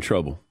you were in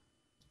trouble?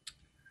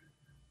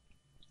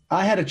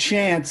 I had a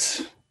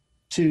chance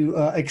to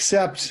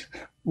accept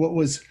what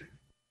was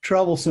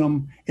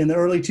troublesome in the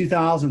early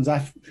 2000s.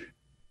 I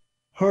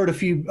heard a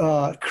few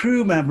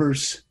crew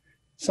members,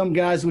 some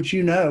guys which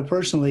you know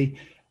personally,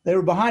 they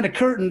were behind a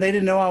curtain. They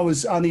didn't know I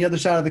was on the other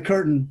side of the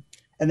curtain,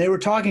 and they were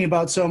talking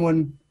about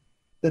someone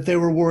that they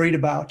were worried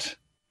about.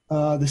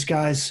 This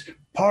guy's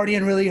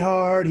partying really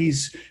hard.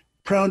 He's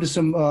prone to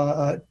some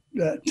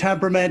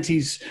temperament.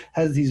 He's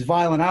has these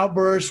violent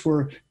outbursts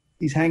where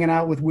he's hanging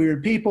out with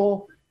weird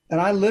people. And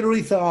I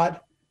literally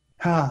thought,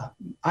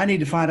 I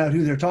need to find out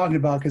who they're talking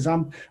about because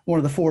I'm one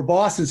of the four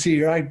bosses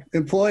here. I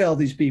employ all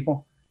these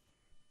people.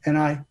 And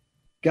I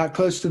got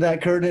close to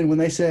that curtain, and when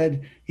they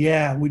said,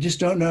 yeah, we just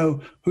don't know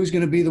who's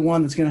going to be the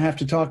one that's going to have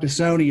to talk to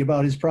Sony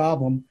about his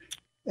problem,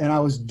 and I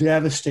was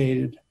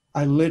devastated.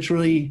 I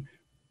literally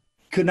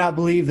could not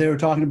believe they were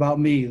talking about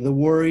me. The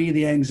worry,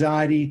 the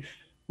anxiety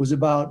was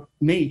about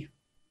me.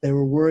 They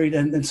were worried.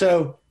 And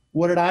so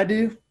what did I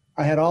do?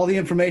 I had all the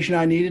information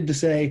I needed to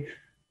say,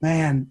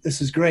 man, this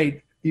is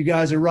great. You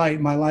guys are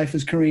right. My life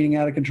is careening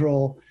out of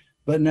control.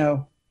 But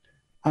no,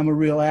 I'm a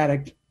real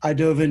addict. I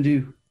dove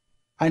into,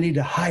 I need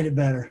to hide it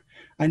better.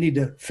 I need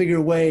to figure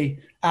a way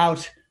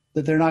out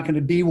that they're not going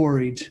to be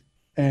worried,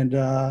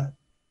 and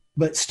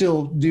but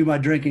still do my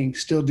drinking,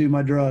 still do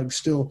my drugs,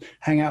 still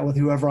hang out with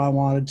whoever I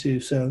wanted to.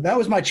 So that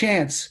was my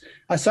chance.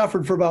 I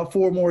suffered for about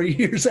 4 more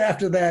years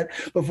after that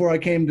before I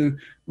came to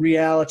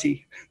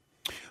reality.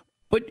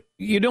 But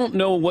you don't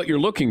know what you're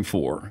looking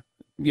for.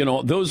 You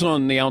know, those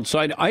on the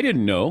outside, I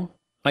didn't know.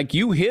 Like,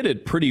 you hit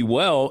it pretty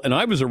well, and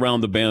I was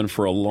around the band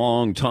for a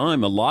long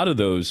time, a lot of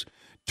those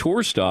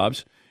tour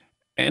stops.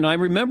 And I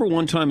remember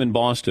one time in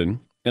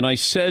Boston, and I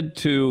said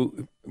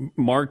to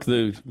Mark,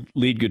 the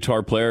lead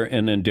guitar player,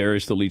 and then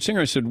Darius, the lead singer,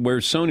 I said,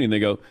 where's Sony? And they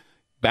go,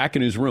 back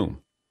in his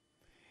room.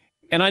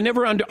 And I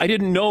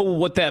didn't know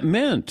what that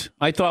meant.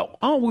 I thought,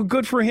 oh, well,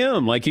 good for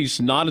him. Like, he's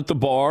not at the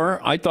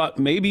bar. I thought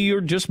maybe you're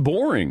just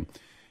boring.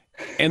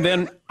 And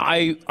then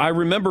I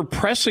remember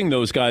pressing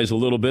those guys a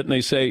little bit, and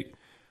they say,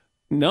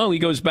 no, he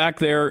goes back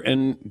there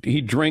and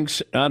he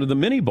drinks out of the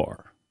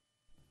minibar.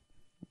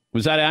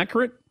 Was that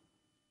accurate?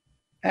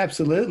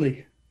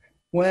 Absolutely.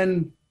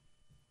 When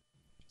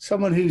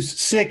someone who's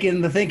sick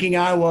in the thinking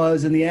I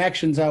was and the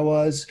actions I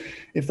was,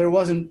 if there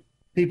wasn't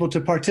people to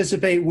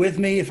participate with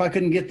me, if I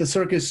couldn't get the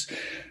circus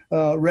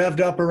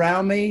revved up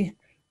around me,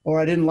 or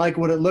I didn't like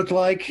what it looked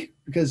like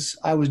because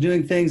I was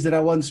doing things that I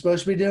wasn't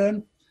supposed to be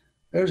doing,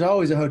 there's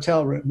always a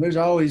hotel room. There's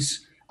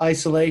always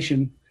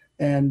isolation.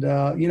 And,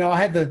 I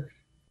had the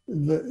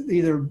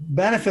either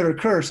benefit or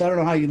curse. I don't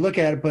know how you look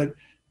at it, but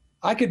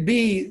I could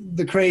be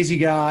the crazy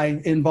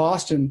guy in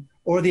Boston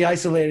or the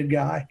isolated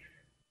guy.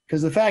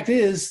 Because the fact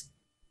is,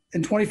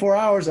 in 24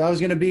 hours, I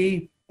was going to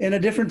be in a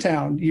different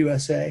town,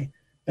 USA,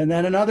 and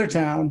then another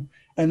town,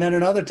 and then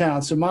another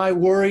town. So my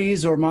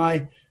worries or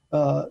my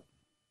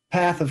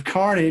path of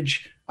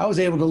carnage, I was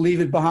able to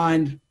leave it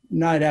behind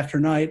night after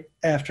night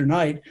after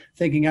night,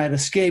 thinking I'd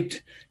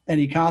escaped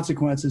any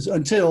consequences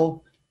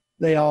until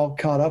they all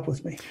caught up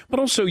with me.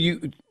 But also,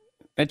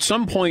 at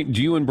some point,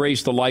 do you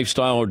embrace the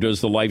lifestyle, or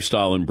does the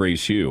lifestyle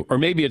embrace you? Or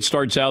maybe it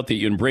starts out that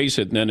you embrace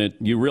it, and then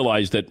you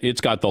realize that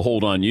it's got the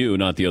hold on you,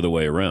 not the other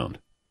way around.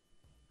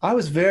 I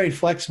was very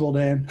flexible,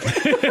 Dan.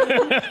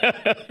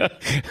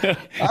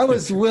 I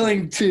was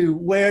willing to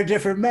wear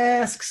different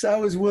masks. I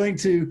was willing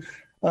to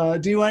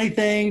do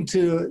anything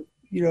to,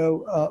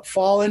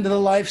 fall into the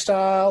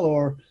lifestyle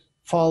or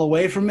fall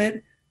away from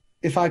it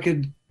if I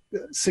could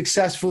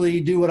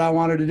successfully do what I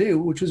wanted to do,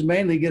 which was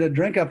mainly get a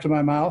drink up to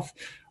my mouth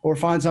or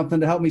find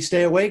something to help me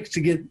stay awake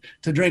to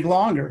drink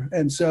longer.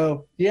 And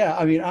so,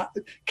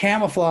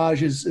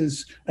 camouflage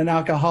is an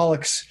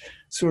alcoholic's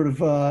sort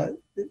of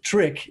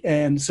trick.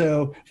 And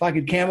so if I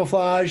could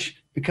camouflage,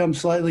 become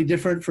slightly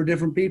different for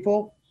different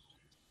people,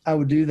 I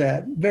would do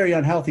that. Very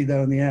unhealthy,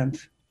 though, in the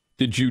end.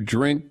 Did you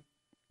drink?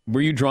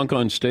 Were you drunk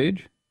on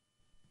stage?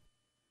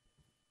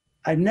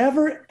 I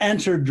never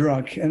entered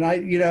drunk. And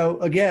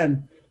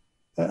again,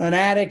 an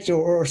addict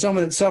or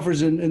someone that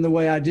suffers in the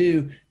way I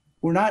do,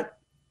 we're not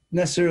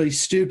necessarily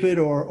stupid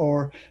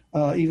or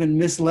even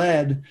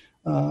misled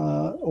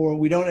or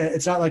we don't.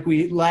 It's not like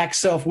we lack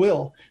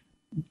self-will.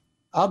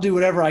 I'll do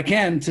whatever I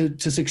can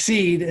to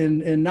succeed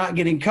in not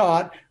getting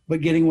caught,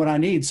 but getting what I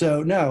need.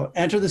 So no,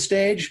 enter the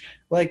stage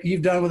like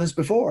you've done with us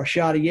before.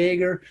 Shot a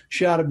Jaeger,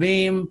 shot a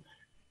beam.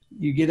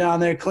 You get on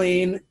there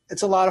clean.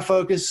 It's a lot of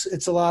focus.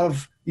 It's a lot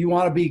of, you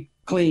want to be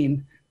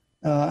clean.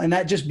 And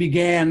that just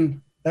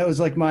began, that was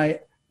like my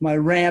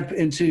ramp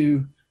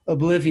into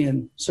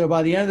oblivion. So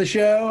by the end of the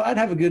show, I'd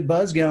have a good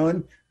buzz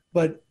going,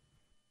 but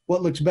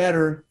what looks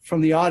better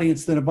from the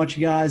audience than a bunch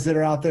of guys that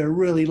are out there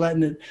really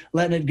letting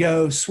it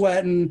go,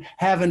 sweating,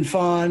 having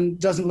fun,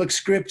 doesn't look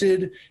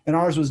scripted, and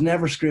ours was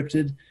never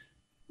scripted.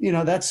 You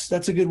know, that's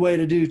a good way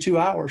to do 2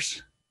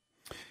 hours.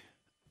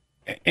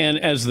 And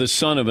as the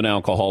son of an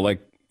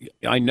alcoholic,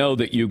 I know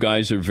that you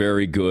guys are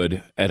very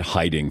good at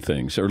hiding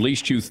things, or at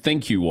least you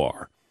think you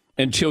are,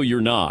 until you're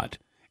not.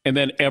 And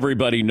then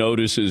everybody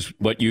notices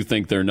what you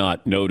think they're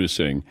not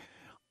noticing.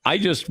 I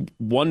just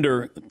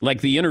wonder,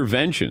 like the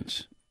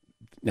interventions,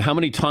 how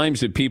many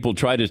times did people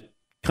try to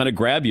kind of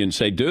grab you and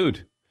say,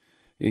 dude,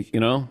 you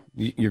know,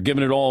 you're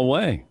giving it all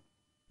away?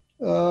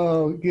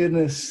 Oh,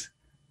 goodness.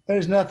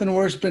 There's nothing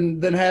worse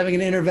than having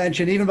an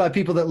intervention, even by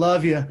people that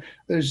love you.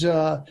 There's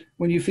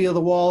when you feel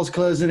the walls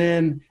closing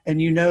in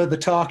and you know the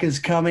talk is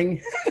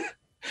coming,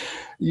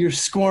 you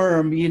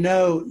squirm, you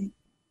know.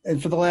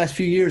 And for the last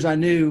few years, I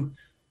knew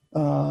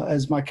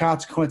as my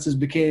consequences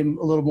became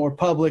a little more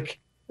public,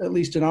 at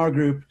least in our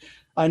group,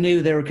 I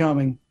knew they were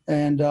coming.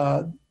 And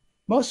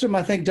most of them,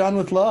 I think, done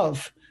with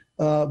love.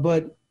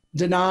 But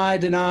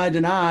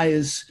deny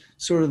is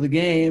sort of the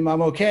game.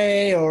 I'm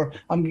okay, or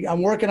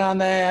I'm working on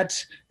that.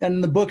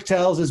 And the book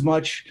tells as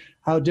much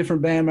how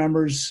different band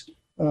members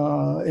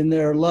in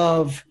their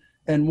love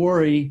and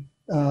worry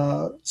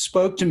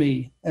spoke to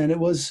me. And it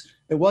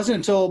wasn't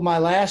until my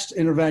last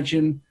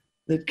intervention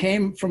that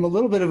came from a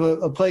little bit of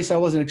a place I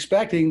wasn't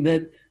expecting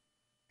that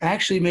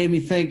actually made me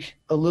think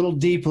a little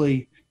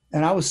deeply.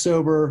 And I was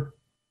sober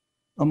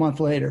a month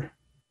later.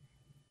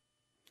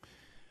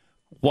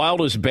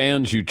 Wildest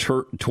bands you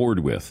toured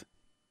with?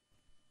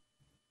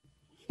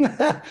 You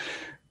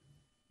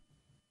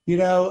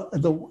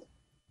know,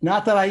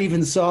 not that I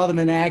even saw them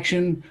in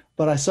action,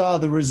 but I saw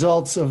the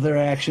results of their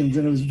actions,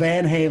 and it was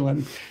Van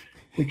Halen,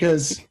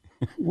 because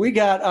we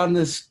got on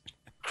this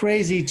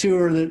crazy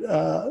tour that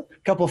a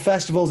couple of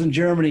festivals in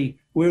Germany.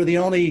 We were the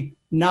only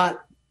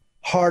not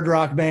hard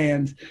rock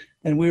band,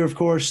 and we were, of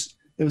course,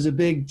 it was a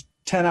big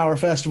 10-hour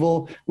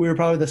festival. We were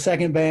probably the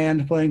second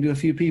band playing to a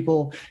few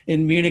people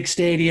in Munich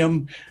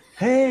Stadium.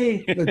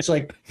 Hey, it's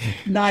like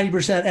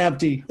 90%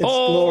 empty. It's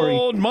glory.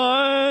 Hold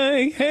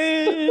my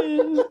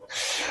hand.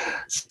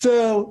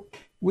 So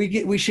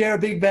we share a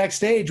big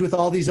backstage with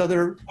all these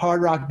other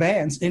hard rock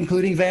bands,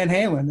 including Van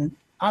Halen. And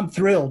I'm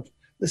thrilled.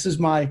 This is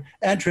my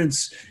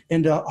entrance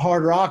into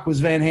hard rock, was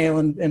Van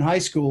Halen in high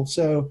school.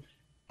 So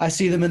I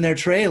see them in their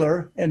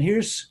trailer, and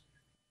here's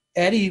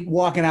Eddie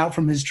walking out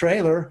from his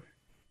trailer,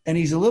 and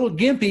he's a little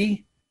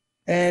gimpy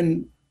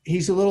and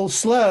he's a little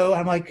slow.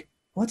 I'm like,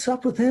 what's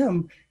up with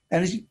him?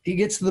 And he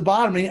gets to the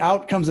bottom and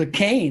out comes a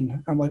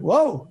cane. I'm like,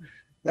 whoa,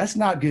 that's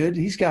not good.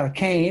 He's got a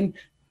cane.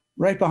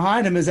 Right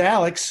behind him is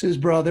Alex, his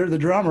brother, the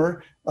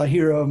drummer, a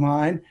hero of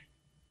mine.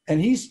 And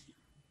he's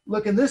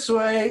looking this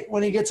way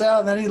when he gets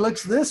out, and then he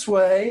looks this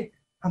way.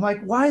 I'm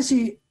like, why is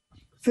he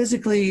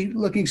physically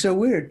looking so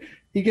weird?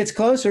 He gets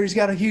closer. He's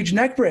got a huge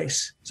neck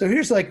brace. So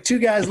here's like two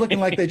guys looking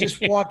like they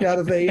just walked out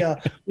of a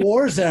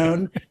war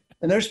zone,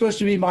 and they're supposed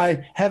to be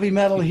my heavy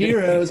metal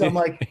heroes. I'm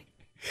like,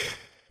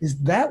 is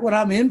that what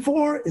I'm in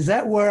for? Is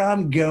that where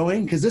I'm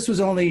going? Because this was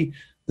only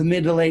the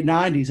mid to late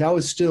 90s. I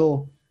was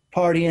still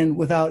partying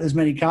without as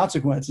many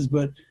consequences.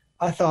 But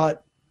I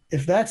thought,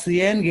 if that's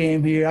the end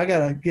game here, I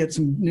got to get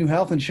some new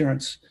health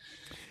insurance.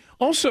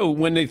 Also,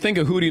 when they think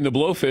of Hootie and the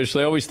Blowfish,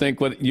 they always think,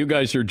 well, you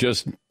guys are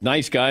just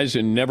nice guys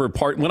and never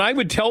part. When I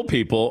would tell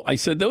people, I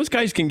said, those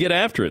guys can get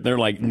after it. They're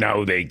like,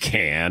 no, they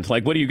can't.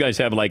 Like, what do you guys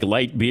have, like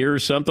light beer or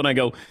something? I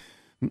go,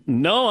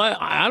 no,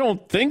 I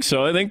don't think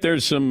so. I think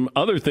there's some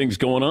other things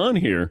going on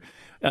here.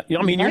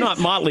 I mean, you're not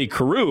Motley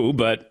Crue,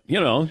 but, you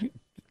know,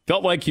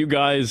 felt like you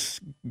guys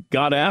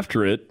got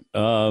after it,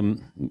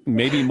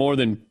 maybe more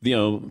than, you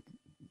know,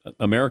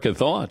 America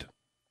thought.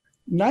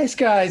 Nice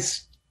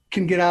guys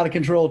can get out of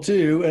control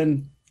too,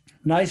 and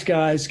nice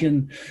guys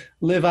can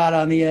live out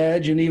on the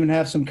edge and even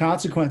have some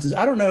consequences.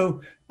 I don't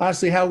know,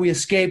 honestly, how we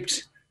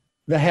escaped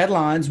the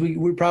headlines.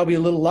 We're probably a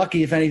little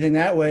lucky, if anything,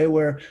 that way,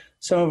 where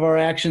some of our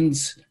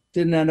actions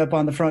didn't end up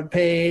on the front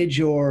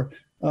page, or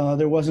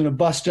there wasn't a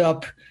bust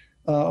up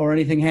or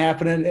anything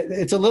happening.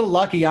 It's a little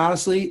lucky,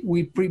 honestly.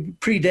 We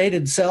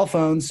predated cell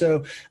phones,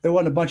 so there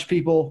wasn't a bunch of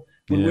people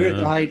when we were at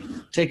the height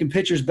taking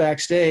pictures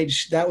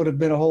backstage. That would have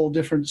been a whole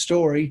different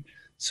story.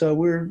 So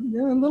we're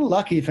a little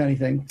lucky, if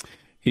anything.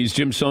 He's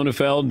Jim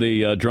Sonefeld,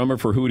 the drummer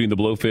for Hootie and the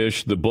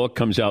Blowfish. The book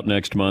comes out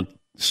next month,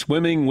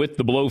 Swimming with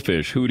the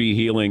Blowfish, Hootie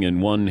Healing in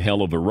One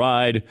Hell of a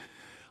Ride.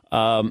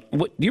 Do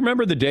you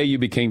remember the day you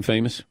became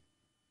famous?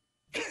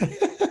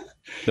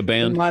 The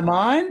band? In my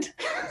mind?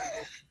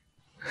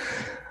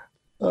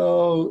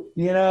 Oh,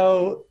 you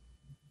know,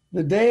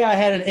 The day I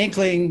had an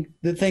inkling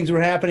that things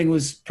were happening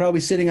was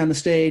probably sitting on the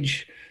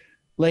stage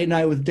late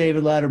night with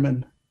David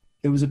Letterman.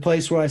 It was a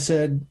place where I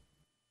said,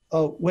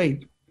 oh,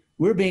 wait,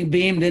 we're being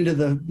beamed into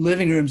the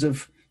living rooms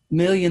of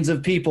millions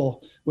of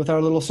people with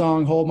our little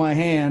song, Hold My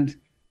Hand.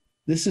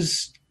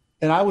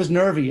 And I was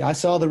nervy. I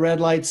saw the red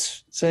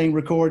lights saying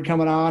record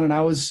coming on, and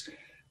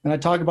I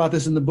talk about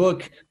this in the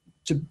book,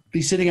 to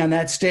be sitting on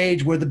that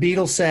stage where the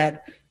Beatles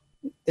sat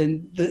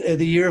in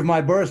the year of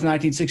my birth,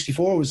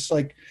 1964, was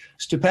like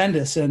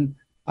stupendous. And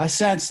I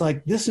sensed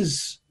like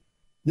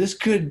this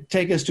could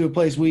take us to a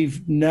place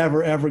we've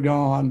never, ever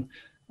gone.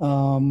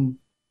 And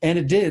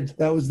it did.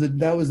 That was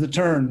the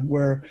turn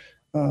where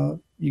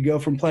you go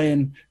from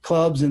playing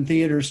clubs and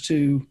theaters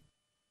to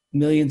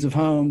millions of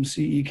homes.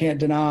 You can't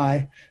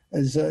deny,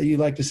 as you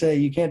like to say,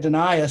 you can't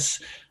deny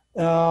us.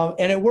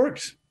 And it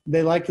worked.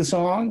 They liked the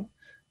song.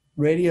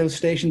 Radio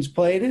stations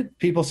played it.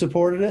 People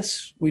supported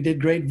us. We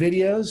did great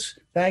videos.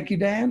 Thank you,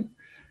 Dan.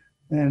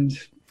 And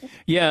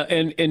yeah,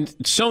 and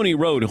Sony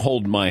wrote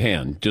 "Hold My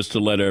Hand" just to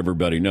let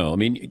everybody know. I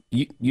mean,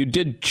 you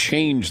did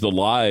change the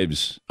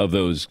lives of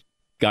those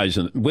guys.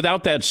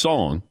 Without that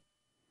song,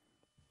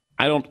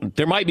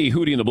 there might be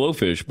Hootie and the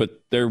Blowfish,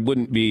 but there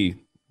wouldn't be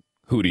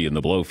Hootie and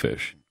the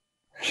Blowfish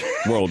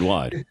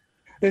worldwide.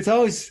 It's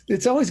always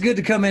good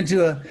to come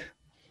into a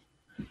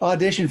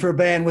audition for a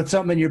band with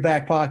something in your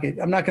back pocket.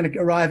 I'm not going to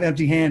arrive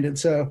empty-handed.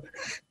 So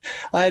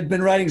I had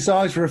been writing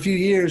songs for a few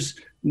years,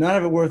 none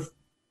of it worth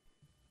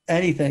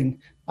anything.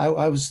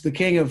 I was the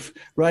king of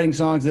writing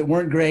songs that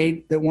weren't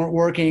great, that weren't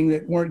working,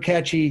 that weren't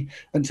catchy,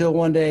 until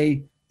one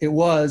day it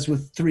was,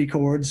 with 3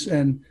 chords.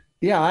 And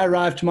yeah, I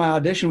arrived to my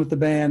audition with the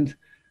band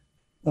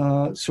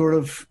sort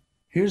of,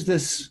 here's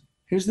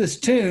this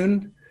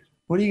tune.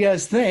 What do you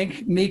guys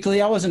think?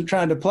 Meekly. I wasn't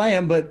trying to play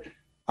them, but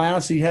I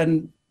honestly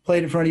hadn't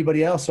played it for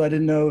anybody else, so I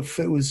didn't know if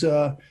it was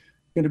going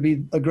to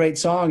be a great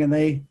song. And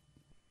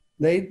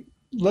they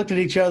looked at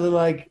each other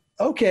like,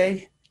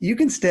 okay, you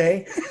can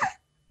stay.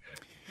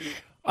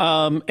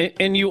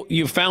 And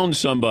you found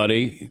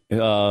somebody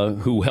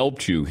who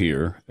helped you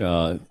here.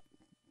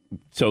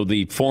 So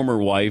the former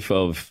wife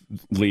of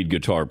lead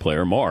guitar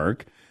player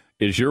Mark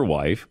is your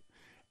wife,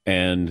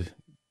 and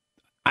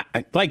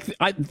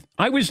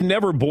I was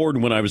never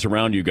bored when I was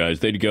around you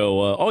guys. They'd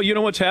go, "Oh, you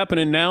know what's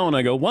happening now?" And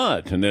I go,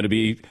 "What?" And then it'd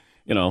be,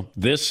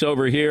 this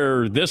over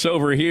here, this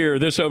over here,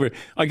 this over.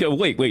 I go,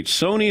 wait,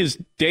 Sony is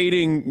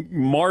dating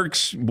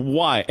Mark's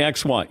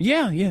ex-wife.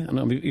 Yeah.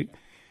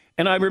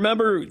 And I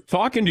remember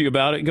talking to you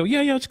about it and go,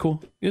 yeah, it's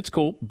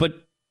cool.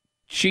 But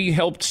she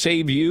helped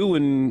save you,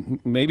 and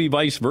maybe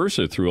vice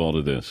versa through all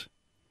of this.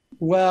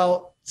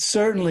 Well,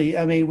 certainly.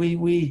 I mean,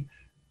 we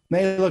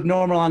may look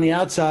normal on the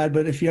outside,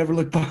 but if you ever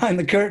look behind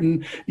the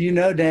curtain,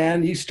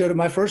 Dan, you stood at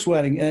my first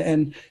wedding,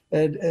 and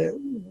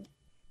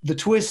the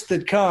twists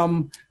that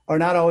come are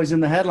not always in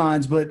the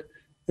headlines, but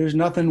there's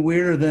nothing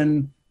weirder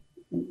than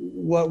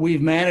what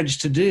we've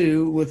managed to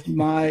do with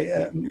my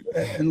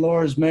and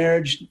Laura's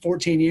marriage,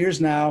 14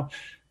 years now,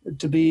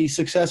 to be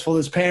successful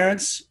as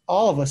parents,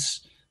 all of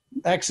us,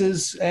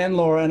 exes and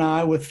Laura and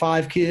I, with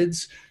 5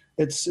 kids.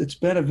 It's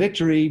been a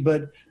victory,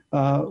 but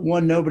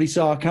one nobody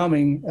saw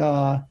coming.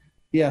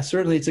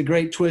 Certainly it's a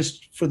great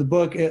twist for the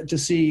book to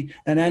see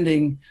an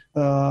ending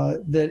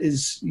that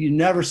is you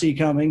never see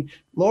coming.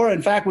 Laura,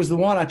 in fact, was the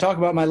one I talk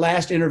about, my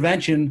last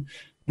intervention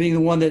being the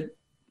one that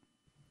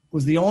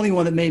was the only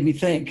one that made me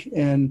think.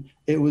 And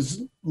it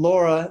was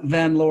Laura,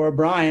 then Laura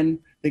Bryan,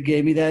 that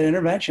gave me that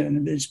intervention.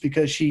 And it's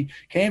because she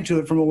came to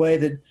it from a way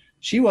that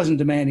she wasn't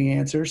demanding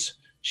answers.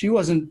 She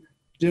wasn't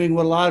doing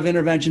what a lot of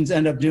interventions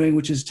end up doing,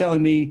 which is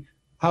telling me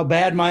how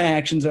bad my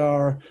actions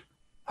are,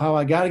 how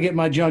I got to get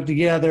my junk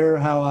together,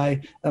 how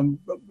I am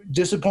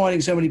disappointing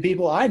so many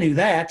people. I knew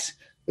that,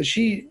 but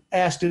she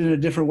asked it in a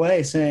different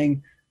way,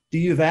 saying, do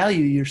you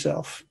value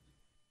yourself?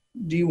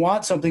 Do you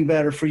want something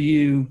better for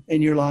you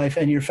in your life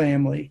and your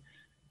family?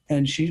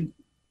 And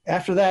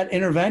after that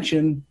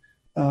intervention,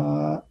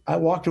 I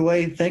walked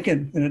away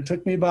thinking, and it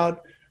took me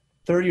about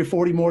 30 or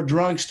 40 more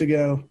drunks to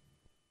go,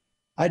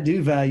 I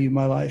do value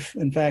my life.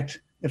 In fact,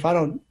 if I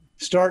don't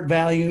start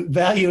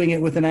valuing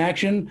it with an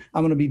action,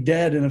 I'm going to be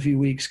dead in a few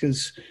weeks,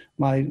 because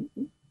my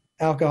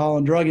alcohol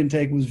and drug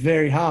intake was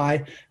very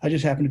high. I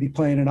just happened to be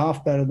playing it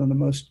off better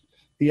than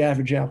the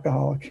average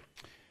alcoholic.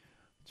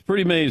 It's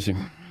pretty amazing.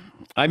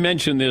 I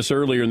mentioned this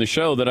earlier in the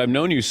show that I've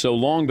known you so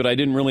long, but I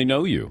didn't really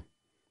know you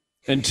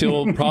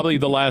until probably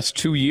the last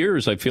 2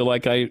 years. I feel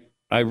like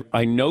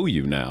I know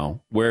you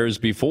now, whereas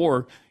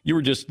before you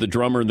were just the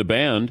drummer in the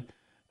band.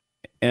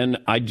 And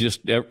I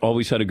just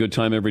always had a good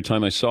time every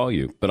time I saw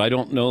you. But I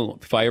don't know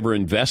if I ever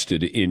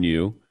invested in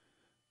you,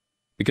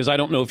 because I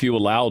don't know if you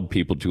allowed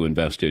people to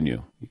invest in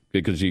you,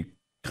 because you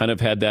kind of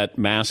had that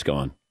mask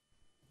on.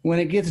 When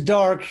it gets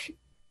dark,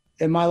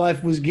 and my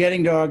life was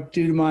getting dark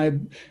due to my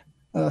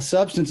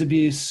substance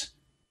abuse,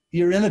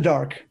 you're in the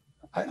dark.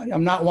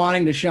 I'm not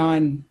wanting to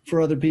shine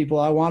for other people.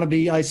 I want to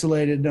be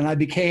isolated, and I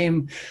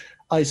became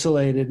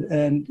isolated.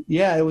 And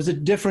yeah, it was a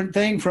different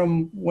thing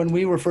from when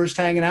we were first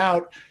hanging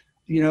out,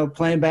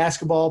 playing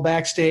basketball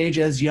backstage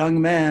as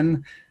young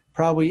men.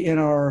 probably in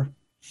our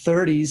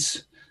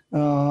 30s,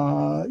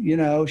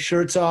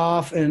 shirts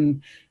off,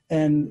 and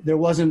there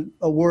wasn't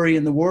a worry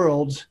in the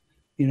world.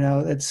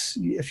 It's,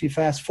 if you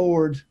fast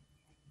forward,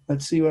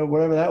 let's see,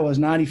 whatever that was,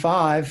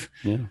 95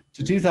 to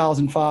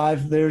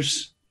 2005,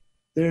 there's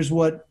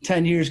what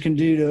 10 years can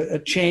do to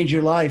change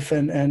your life.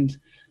 And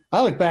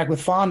I look back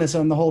with fondness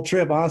on the whole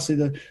trip. Honestly,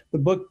 the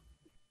book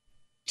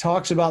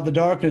talks about the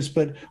darkness,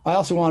 but I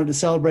also wanted to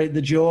celebrate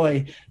the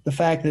joy, the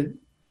fact that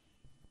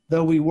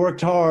though we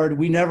worked hard,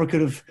 we never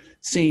could have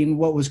seen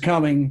what was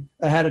coming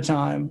ahead of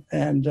time.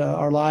 And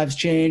our lives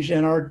changed,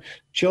 and our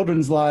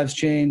children's lives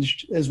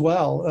changed as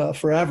well,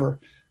 forever.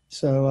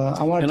 So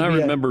I wanted to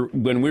remember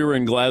when we were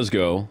in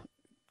Glasgow,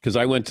 because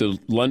I went to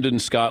London,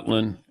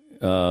 Scotland,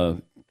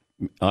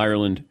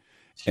 Ireland,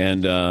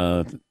 and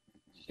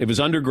it was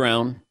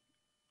underground.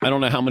 I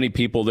don't know how many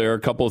people there, a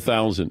couple of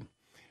thousand.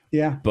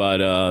 Yeah.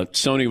 But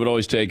Sonny would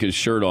always take his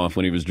shirt off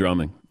when he was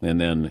drumming.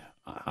 And then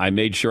I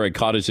made sure I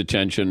caught his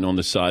attention on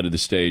the side of the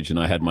stage, and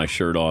I had my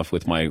shirt off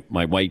with my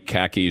white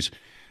khakis,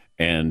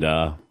 and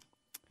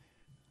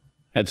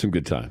had some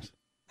good times.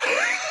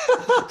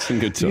 Some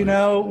good times.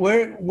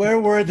 Where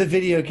were the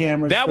video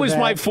cameras? That was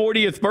my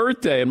 40th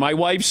birthday, and my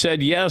wife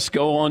said, yes,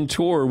 go on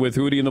tour with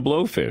Hootie and the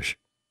Blowfish.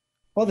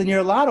 Well, then you're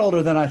a lot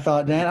older than I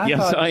thought, Dan. I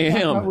am. I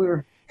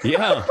thought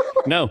Yeah.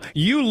 No,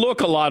 you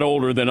look a lot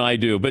older than I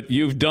do, but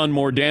you've done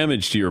more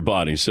damage to your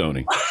body,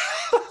 Sony.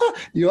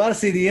 You ought to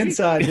see the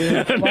inside,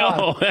 dude.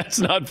 No, that's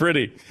not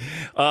pretty.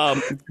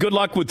 Good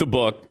luck with the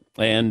book,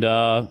 and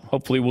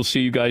hopefully we'll see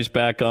you guys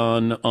back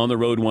on the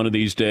road one of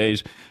these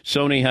days.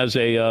 Sony has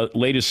a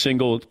latest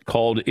single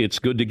called It's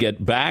Good to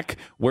Get Back.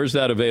 Where's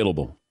that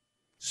available?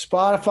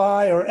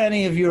 Spotify or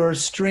any of your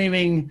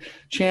streaming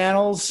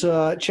channels.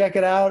 Check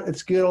it out.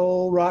 It's good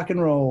old rock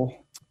and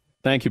roll.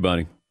 Thank you,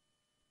 buddy.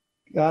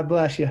 God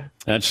bless you.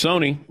 That's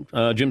Sony,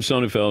 Jim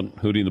Sonefeld,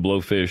 Hootie and the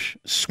Blowfish.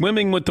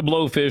 Swimming with the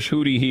Blowfish,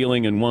 Hootie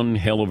Healing, and One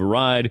Hell of a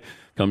Ride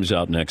comes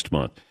out next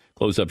month.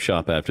 Close up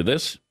shop after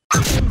this.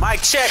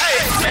 Mic check.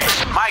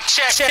 Mic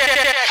check.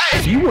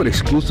 If you want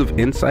exclusive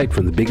insight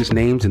from the biggest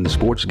names in the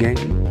sports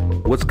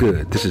game, what's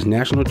good? This is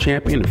national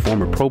champion and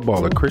former pro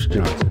baller Chris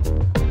Johnson.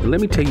 And let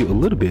me tell you a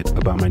little bit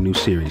about my new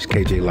series,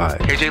 KJ Live.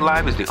 KJ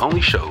Live is the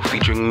only show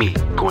featuring me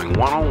going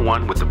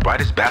one-on-one with the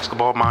brightest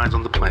basketball minds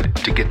on the planet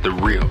to get the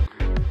real.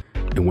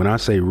 And when I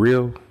say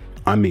real,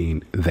 I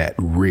mean that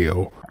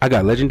real. I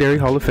got legendary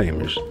Hall of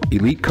Famers,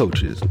 elite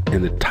coaches,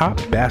 and the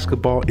top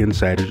basketball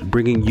insiders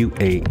bringing you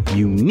a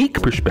unique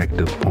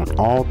perspective on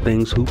all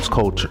things hoops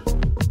culture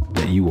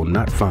that you will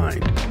not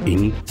find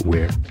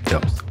anywhere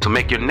else. So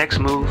make your next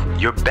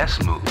move your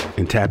best move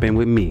and tap in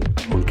with me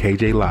on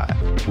KJ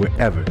Live,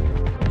 wherever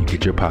you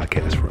get your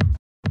podcast from.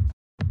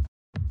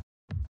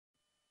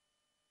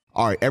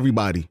 All right,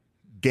 everybody,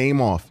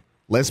 game off.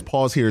 Let's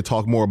pause here to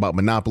talk more about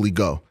Monopoly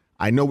Go.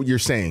 I know what you're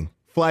saying.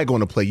 Flag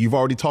on the play. You've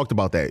already talked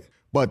about that.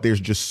 But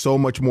there's just so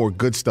much more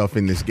good stuff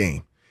in this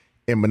game.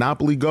 In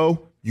Monopoly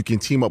Go, you can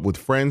team up with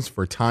friends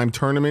for timed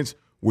tournaments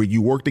where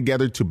you work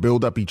together to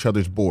build up each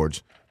other's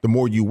boards. The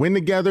more you win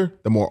together,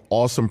 the more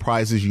awesome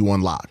prizes you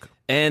unlock.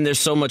 And there's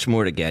so much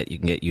more to get. You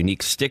can get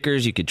unique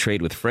stickers. You could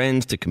trade with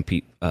friends to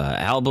compete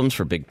albums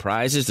for big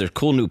prizes. There's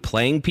cool new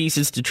playing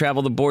pieces to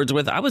travel the boards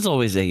with. I was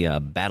always a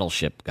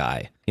battleship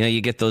guy.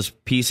 You get those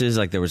pieces,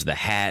 like there was the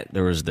hat,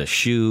 there was the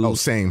shoe. Oh,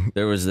 same.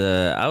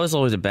 I was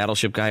always a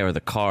battleship guy, or the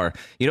car.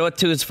 You know what,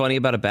 too, is funny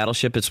about a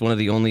battleship? It's one of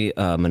the only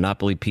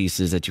Monopoly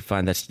pieces that you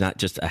find that's not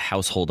just a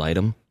household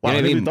item. Wow, I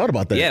never even thought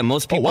about that. Yeah,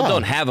 most people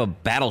don't have a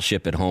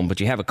battleship at home, but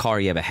you have a car,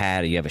 you have a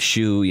hat, you have a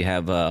shoe, you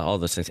have all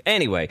those things.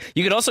 Anyway,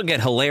 you could also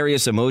get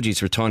hilarious emojis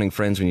for taunting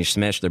friends when you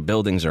smash their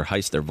buildings or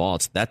heist their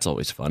vaults. That's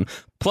always fun.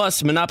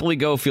 Plus, Monopoly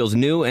Go feels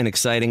new and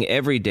exciting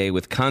every day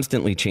with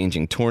constantly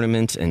changing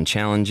tournaments and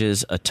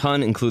challenges. A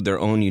ton include their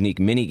own unique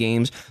mini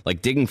games,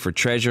 like digging for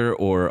treasure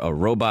or a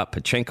robot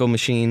Pachinko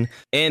machine.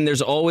 And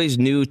there's always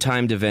new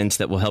timed events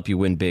that will help you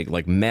win big,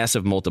 like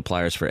massive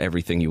multipliers for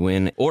everything you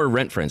win, or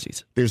rent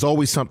frenzies. There's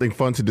always something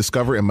fun to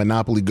discover in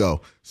Monopoly Go.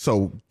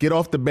 So get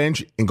off the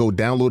bench and go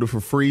download it for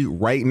free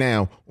right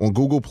now on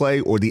Google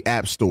Play or the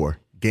App Store.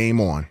 Game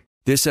on.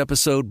 This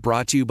episode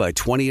brought to you by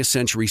 20th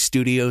Century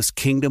Studios'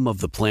 Kingdom of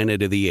the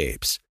Planet of the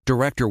Apes.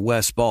 Director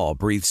Wes Ball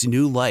breathes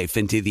new life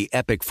into the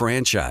epic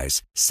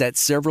franchise, set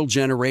several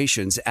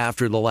generations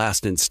after the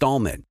last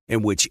installment,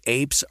 in which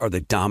apes are the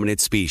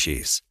dominant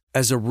species.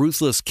 As a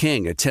ruthless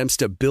king attempts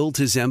to build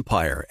his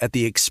empire at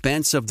the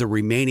expense of the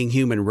remaining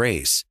human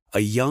race, a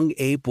young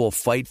ape will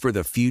fight for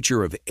the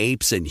future of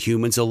apes and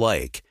humans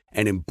alike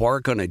and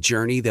embark on a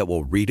journey that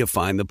will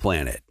redefine the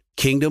planet.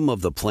 Kingdom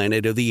of the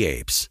Planet of the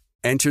Apes.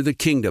 Enter the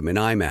kingdom in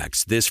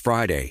IMAX this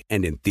Friday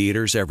and in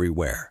theaters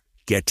everywhere.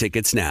 Get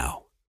tickets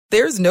now.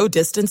 There's no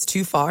distance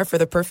too far for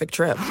the perfect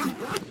trip.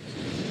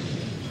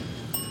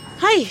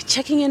 Hi,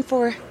 checking in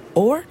for...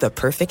 Or the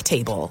perfect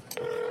table.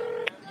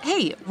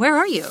 Hey, where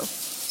are you?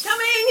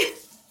 Coming!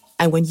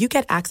 And when you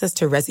get access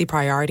to Resi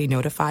Priority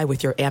Notify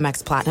with your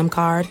Amex Platinum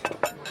card...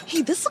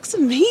 Hey, this looks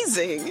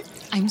amazing.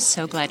 I'm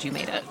so glad you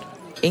made it.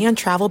 And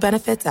travel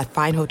benefits at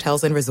fine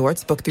hotels and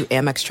resorts booked through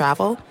Amex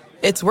Travel...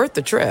 It's worth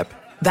the trip.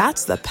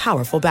 That's the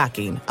powerful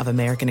backing of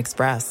American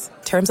Express.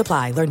 Terms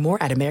apply. Learn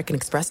more at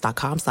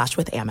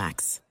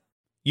americanexpress.com/withAmex.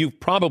 You've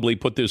probably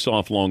put this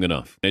off long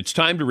enough. It's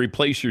time to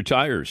replace your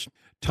tires.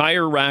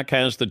 Tire Rack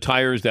has the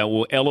tires that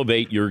will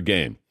elevate your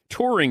game.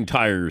 Touring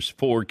tires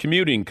for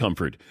commuting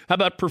comfort. How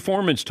about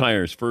performance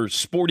tires for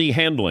sporty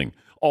handling?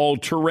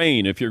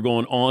 All-terrain if you're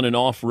going on and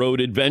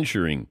off-road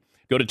adventuring.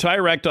 Go to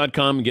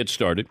TireRack.com and get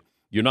started.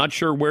 You're not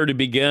sure where to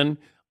begin?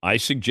 I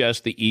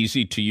suggest the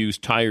easy-to-use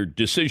tire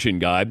decision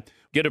guide.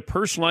 Get a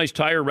personalized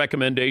tire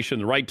recommendation,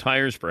 the right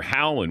tires for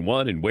how and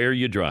what and where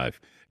you drive.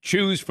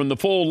 Choose from the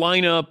full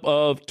lineup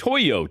of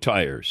Toyo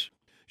tires.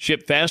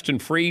 Ship fast and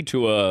free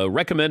to a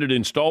recommended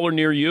installer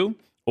near you,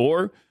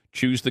 or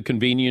choose the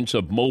convenience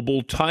of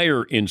mobile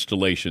tire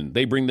installation.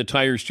 They bring the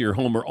tires to your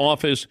home or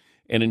office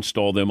and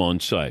install them on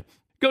site.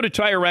 Go to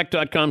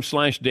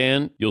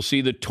TireRack.com/Dan. You'll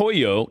see the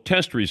Toyo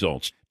test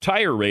results,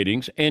 tire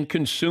ratings, and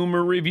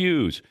consumer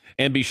reviews.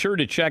 And be sure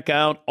to check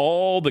out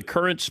all the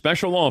current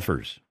special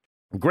offers.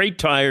 Great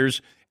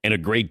tires and a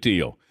great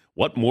deal.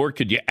 What more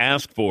could you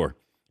ask for?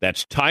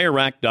 That's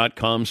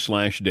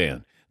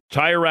TireRack.com/Dan.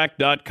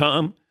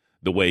 TireRack.com,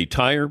 the way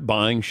tire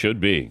buying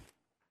should be.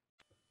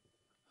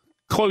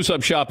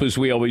 Close-up shop as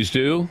we always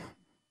do.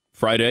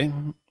 Friday,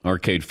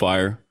 Arcade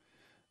Fire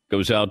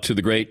goes out to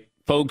the great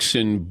folks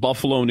in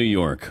Buffalo, New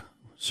York.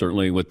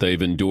 Certainly what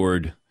they've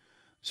endured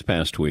this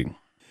past week.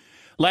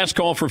 Last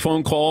call for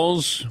phone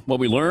calls. What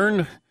we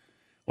learned,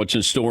 what's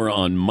in store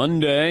on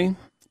Monday.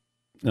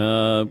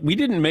 We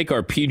didn't make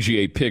our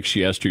PGA picks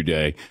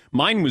yesterday.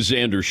 Mine was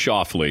Xander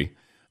Schauffele,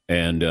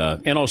 and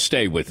I'll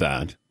stay with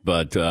that.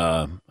 But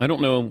I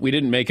don't know. We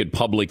didn't make it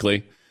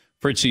publicly.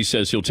 Fritzy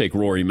says he'll take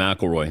Rory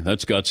McIlroy.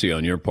 That's gutsy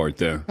on your part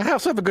there. I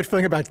also have a good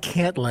feeling about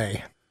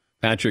Cantlay.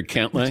 Patrick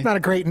Cantlay? It's not a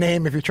great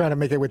name if you're trying to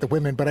make it with the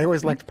women, but I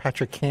always liked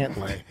Patrick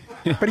Cantlay.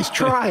 But he's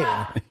trying.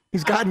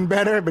 He's gotten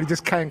better, but he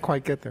just can't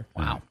quite get there.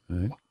 Wow.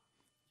 Right.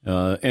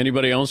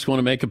 Anybody else want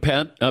to make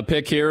a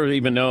pick here,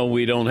 even though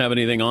we don't have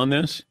anything on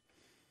this?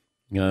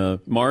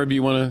 Marv,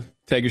 you want to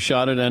take a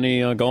shot at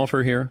any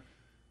golfer here?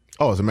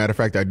 Oh, as a matter of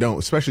fact, I don't,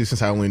 especially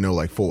since I only know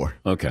like 4.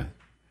 Okay.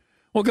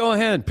 Well, go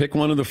ahead. Pick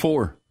one of the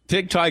 4.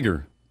 Take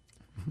Tiger.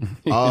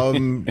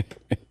 I'm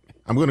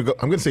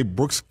gonna say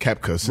Brooks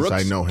Koepka since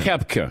I know him.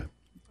 Koepka.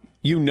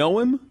 You know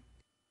him?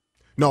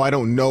 No, I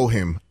don't know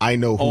him. I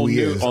know who he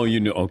is. Oh, you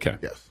know. Okay.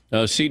 Yes.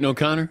 Seton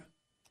O'Connor?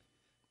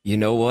 You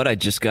know what? I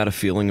just got a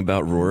feeling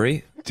about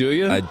Rory. Do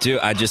you? I do.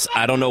 I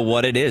don't know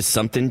what it is.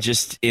 Something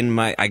just in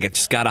my, I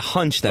just got a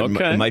hunch that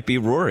it might be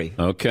Rory.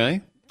 Okay.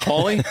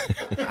 Paulie?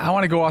 I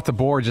want to go off the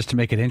board just to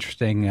make it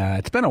interesting.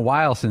 It's been a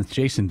while since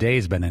Jason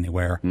Day's been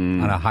anywhere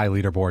on a high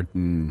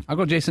leaderboard. I'll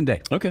go Jason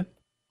Day. Okay.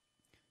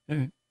 All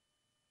right.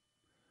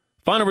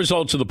 Final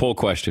results of the poll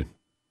question.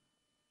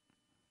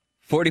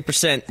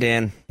 40%,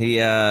 Dan.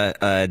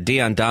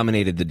 Dion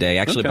dominated the day,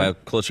 actually by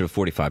closer to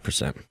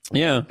 45%.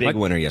 Yeah. Big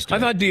winner yesterday. I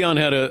thought Dion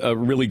had a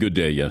really good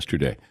day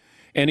yesterday.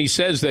 And he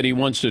says that he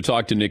wants to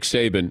talk to Nick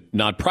Saban,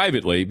 not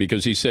privately,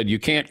 because he said, you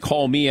can't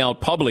call me out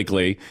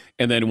publicly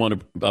and then want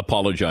to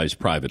apologize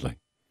privately.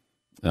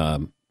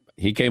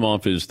 He came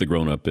off as the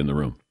grown-up in the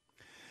room.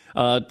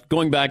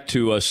 Going back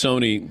to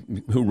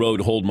Sony, who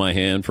wrote Hold My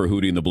Hand for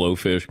Hootie and the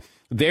Blowfish,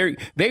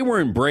 they were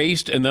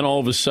embraced, and then all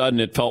of a sudden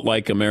it felt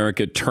like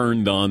America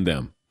turned on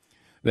them.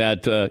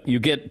 That you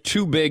get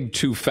too big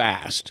too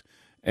fast.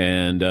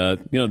 And,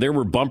 there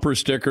were bumper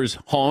stickers,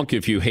 honk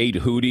if you hate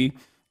Hootie.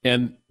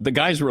 And the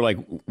guys were like,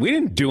 we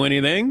didn't do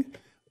anything.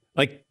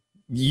 Like,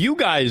 you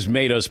guys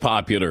made us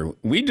popular.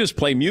 We just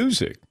play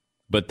music.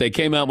 But they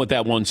came out with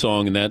that one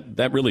song, and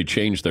that really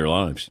changed their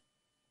lives.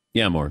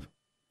 Yeah, Marv.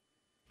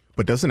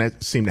 But doesn't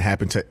that seem to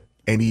happen to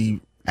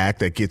any act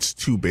that gets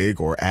too big,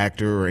 or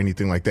actor or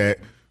anything like that,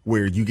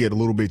 where you get a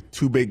little bit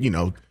too big?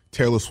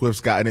 Taylor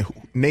Swift's gotten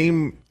it.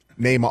 Name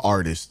an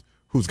artist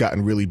who's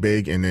gotten really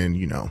big, and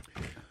then,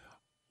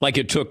 Like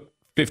it took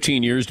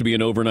 15 years to be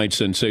an overnight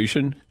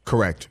sensation?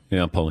 Correct.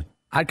 Yeah, Paulie.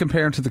 I'd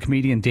compare him to the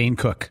comedian Dane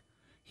Cook.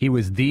 He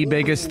was the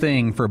biggest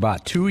thing for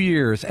about 2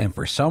 years, and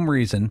for some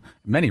reason,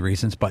 many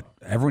reasons, but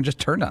everyone just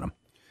turned on him.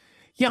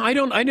 Yeah, I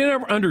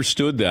never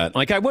understood that.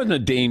 Like, I wasn't a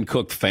Dane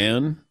Cook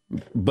fan,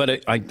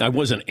 but I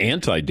wasn't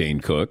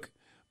anti-Dane Cook.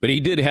 But he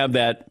did have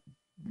that,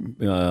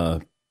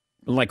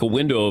 like a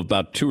window of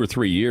about 2 or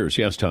 3 years.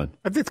 Yes, Todd?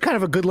 It's kind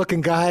of a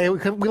good-looking guy.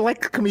 We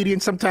like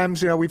comedians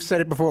sometimes, we've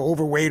said it before,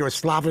 overweight or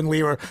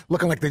slovenly or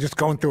looking like they're just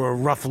going through a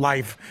rough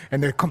life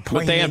and they're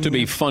complaining. But they have to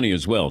be funny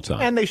as well,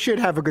 Todd. And they should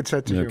have a good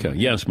sense of humor. Okay,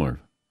 yes, Marv.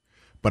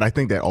 But I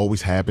think that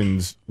always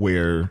happens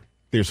where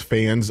there's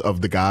fans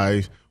of the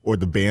guy or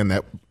the band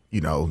that,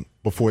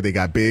 before they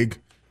got big.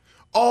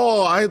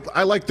 Oh,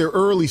 I like their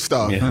early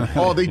stuff. Yeah.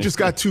 Oh, they just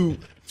got too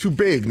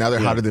big. Now they're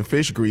hotter than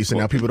fish grease, and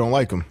now people don't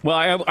like them.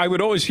 Well, I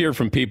would always hear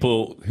from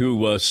people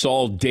who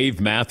saw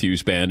Dave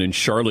Matthews Band in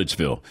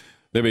Charlottesville.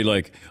 They'd be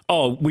like,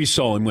 oh, we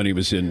saw him when he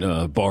was in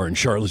a bar in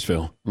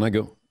Charlottesville. And I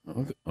go,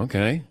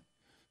 okay,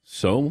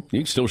 so you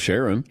can still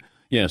share him.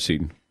 Yes,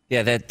 Eden.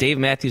 Yeah, that Dave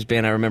Matthews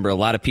Band, I remember a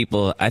lot of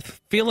people, I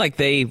feel like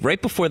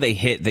right before they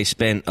hit, they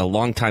spent a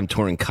long time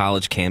touring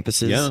college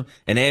campuses. Yeah.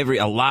 And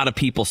a lot of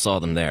people saw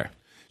them there.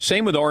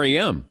 Same with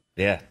REM.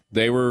 Yeah.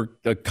 They were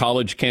a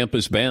college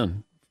campus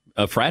band,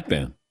 a frat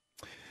band.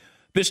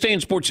 This day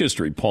in sports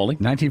history, Paulie.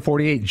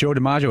 1948, Joe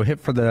DiMaggio hit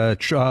for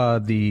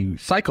the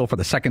cycle for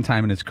the second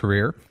time in his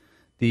career.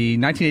 The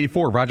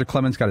 1984, Roger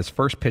Clemens got his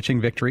first pitching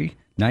victory.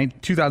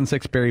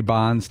 2006, Barry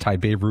Bonds tied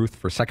Babe Ruth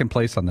for second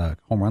place on the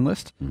home run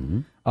list.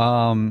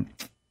 NFL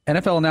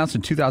announced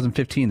in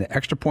 2015 that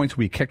extra points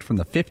will be kicked from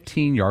the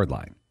 15-yard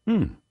line.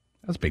 That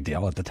was a big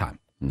deal at the time.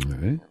 All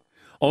right.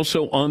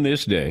 Also on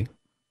this day,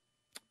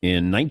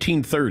 in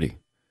 1930,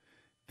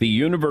 the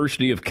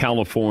University of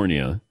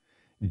California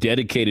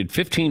dedicated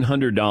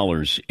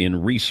 $1,500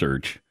 in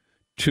research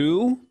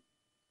to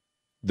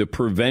the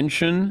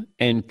prevention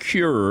and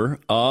cure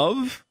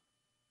of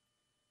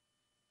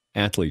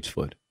athlete's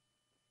foot.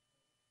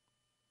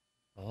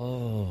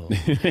 Oh.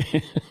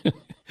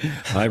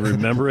 I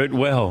remember it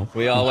well.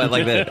 We all went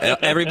like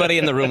that. Everybody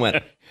in the room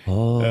went,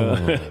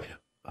 oh.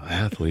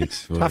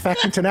 Athlete's foot. Tough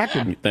acting to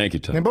acting. Thank you,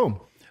 Todd. And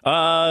boom.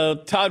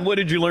 Todd, what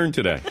did you learn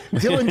today?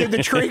 Dylan did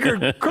the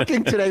Traeger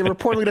cooking today.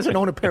 Reportedly doesn't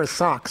own a pair of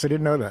socks. I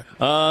didn't know that.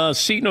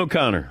 Seton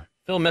O'Connor.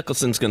 Phil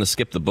Mickelson's going to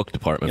skip the book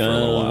department for a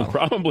little while.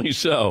 Probably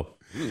so.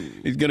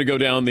 He's going to go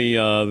down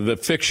the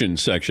fiction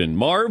section.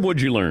 Marv,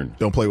 what'd you learn?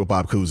 Don't play with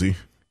Bob Cousy.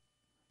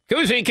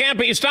 Cousy can't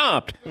be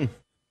stopped.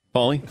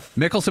 Paulie?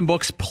 Mickelson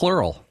books,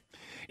 plural.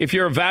 If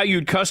you're a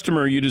valued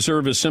customer, you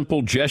deserve a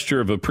simple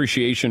gesture of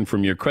appreciation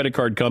from your credit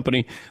card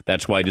company.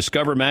 That's why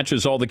Discover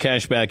matches all the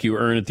cash back you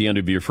earn at the end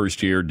of your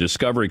first year.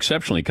 Discover,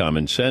 exceptionally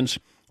common sense.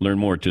 Learn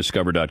more at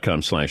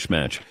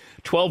discover.com/match.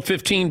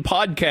 12:15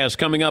 podcast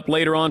coming up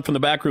later on from the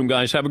back room,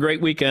 guys. Have a great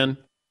weekend.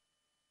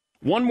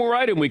 One more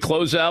item we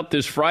close out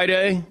this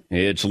Friday.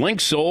 It's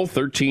Link Soul.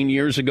 13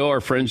 years ago,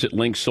 our friends at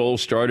Link Soul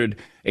started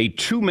a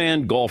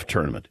two-man golf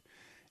tournament.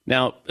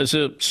 Now, it's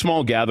a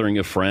small gathering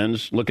of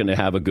friends looking to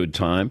have a good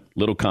time,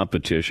 little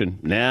competition.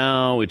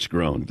 Now it's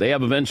grown. They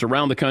have events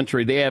around the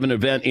country. They have an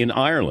event in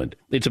Ireland.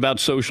 It's about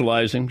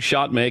socializing,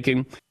 shot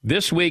making.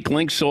 This week,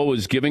 Link Soul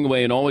is giving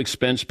away an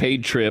all-expense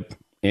paid trip,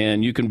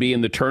 and you can be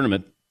in the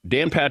tournament.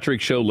 Dan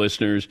Patrick Show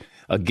listeners,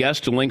 a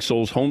guest to Link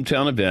Soul's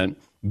hometown event,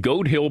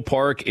 Goat Hill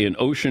Park in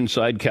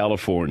Oceanside,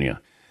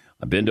 California.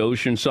 I've been to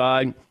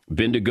Oceanside,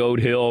 been to Goat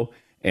Hill,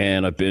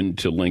 and I've been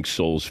to Link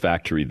Soul's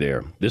factory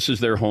there. This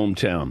is their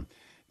hometown.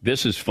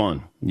 This is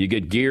fun. You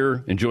get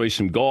gear, enjoy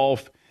some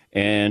golf,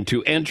 and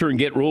to enter and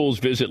get rules,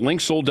 visit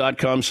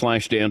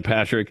linksoul.com/Dan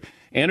Patrick.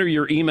 Enter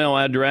your email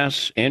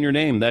address and your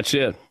name. That's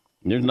it.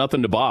 There's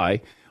nothing to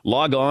buy.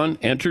 Log on,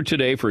 enter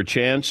today for a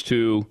chance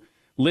to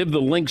live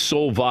the Link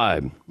Soul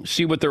vibe.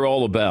 See what they're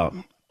all about.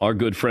 Our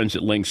good friends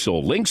at Link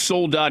Soul.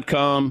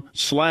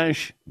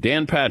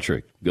 linksoul.com/Dan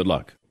Patrick. Good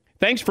luck.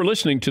 Thanks for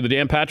listening to the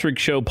Dan Patrick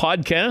Show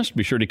podcast.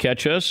 Be sure to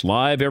catch us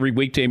live every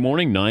weekday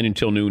morning, 9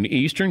 until noon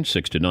Eastern,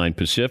 6 to 9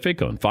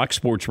 Pacific on Fox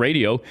Sports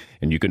Radio.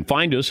 And you can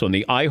find us on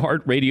the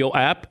iHeartRadio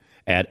app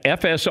at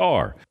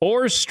FSR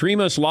or stream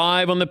us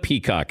live on the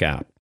Peacock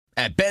app.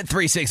 At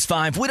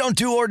Bet365, we don't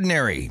do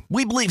ordinary.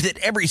 We believe that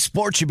every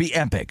sport should be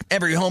epic.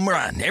 Every home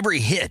run, every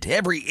hit,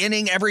 every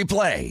inning, every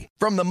play.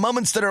 From the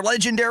moments that are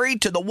legendary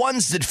to the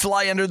ones that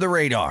fly under the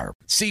radar.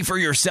 See for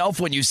yourself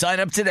when you sign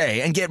up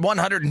today and get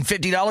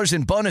 $150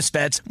 in bonus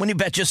bets when you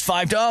bet just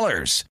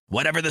 $5.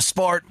 Whatever the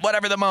sport,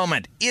 whatever the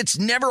moment, it's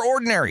never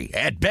ordinary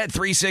at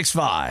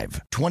Bet365.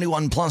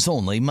 21 plus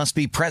only. Must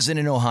be present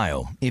in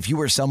Ohio. If you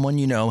or someone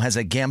you know has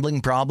a gambling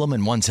problem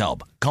and wants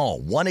help, call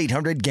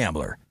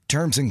 1-800-GAMBLER.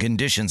 Terms and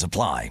conditions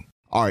apply.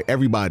 All right,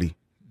 everybody,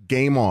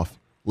 game off.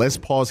 Let's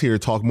pause here to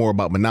talk more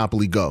about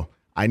Monopoly Go.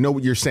 I know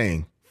what you're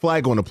saying.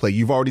 Flag on the play.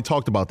 You've already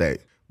talked about that.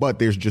 But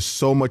there's just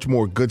so much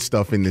more good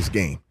stuff in this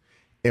game.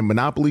 In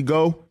Monopoly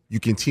Go, you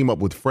can team up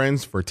with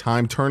friends for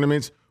time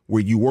tournaments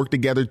where you work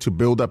together to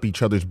build up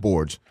each other's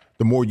boards.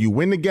 The more you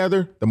win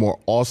together, the more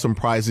awesome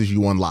prizes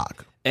you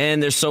unlock.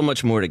 And there's so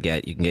much more to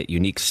get. You can get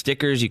unique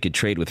stickers. You could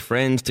trade with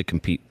friends to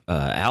compete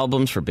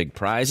albums for big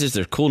prizes.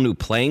 There's cool new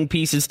playing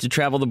pieces to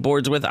travel the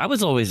boards with. I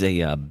was always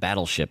a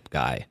battleship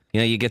guy. You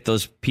know, you get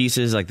those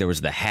pieces, like there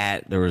was the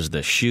hat, there was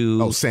the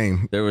shoe. Oh,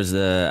 same. I was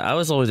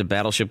always a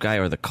battleship guy,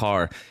 or the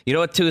car. You know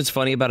what, too, is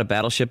funny about a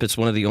battleship? It's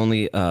one of the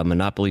only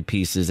Monopoly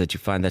pieces that you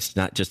find that's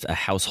not just a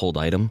household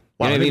item.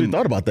 Wow, You know I what never even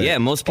thought about that. Yeah,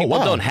 most people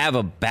wow. don't have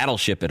a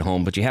battleship at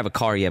home, but you have a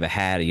car, you have a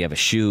hat, you have a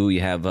shoe,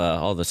 you have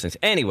all those things.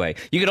 Anyway,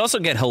 you could also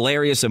get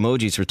hilarious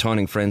emojis for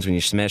taunting friends when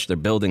you smash their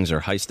buildings or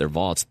heist their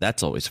vaults.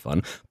 That's always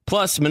fun.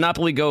 Plus,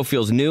 Monopoly Go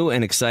feels new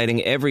and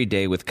exciting every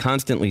day with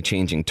constantly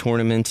changing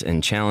tournaments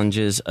and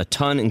challenges. A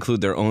ton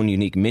include their own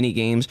unique mini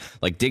games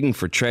like digging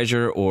for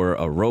treasure or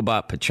a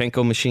robot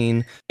Pachinko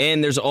machine.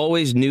 And there's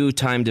always new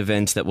timed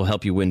events that will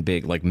help you win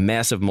big, like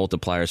massive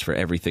multipliers for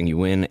everything you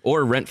win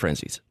or rent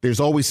frenzies. There's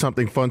always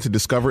something fun to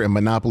discover in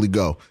Monopoly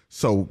Go.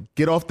 So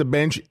get off the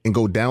bench and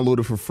go download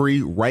it for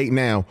free right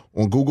now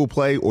on Google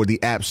Play or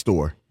the App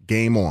Store.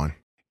 Game on.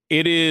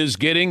 It is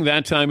getting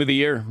that time of the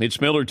year. It's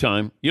Miller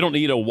time. You don't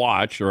need a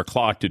watch or a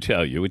clock to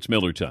tell you. It's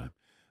Miller time.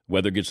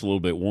 weather gets a little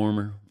bit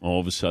warmer,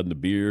 all of a sudden the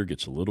beer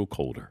gets a little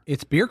colder.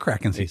 It's beer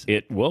cracking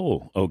season.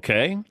 Whoa,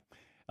 okay.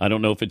 I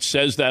don't know if it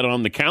says that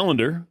on the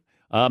calendar.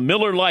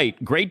 Miller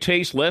Lite, great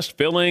taste, less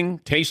filling,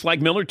 tastes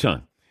like Miller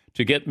time.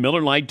 To get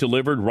Miller Lite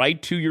delivered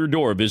right to your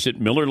door, visit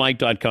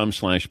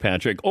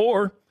MillerLite.com/Patrick,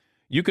 or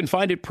you can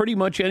find it pretty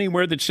much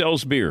anywhere that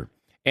sells beer.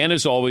 And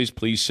as always,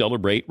 please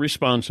celebrate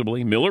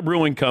responsibly. Miller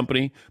Brewing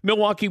Company,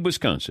 Milwaukee,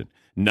 Wisconsin.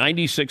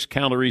 96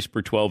 calories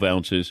per 12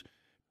 ounces.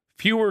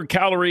 Fewer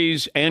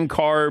calories and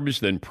carbs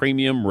than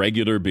premium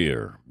regular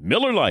beer.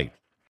 Miller Lite.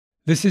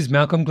 This is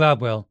Malcolm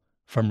Gladwell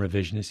from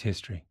Revisionist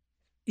History.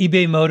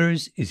 eBay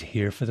Motors is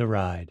here for the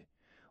ride.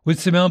 With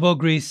some elbow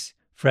grease,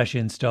 fresh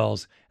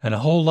installs, and a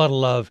whole lot of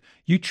love,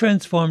 you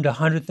transformed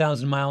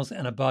 100,000 miles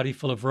and a body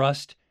full of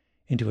rust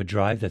into a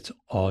drive that's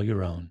all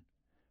your own.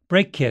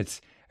 Brake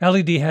kits,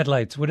 LED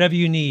headlights, whatever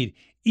you need,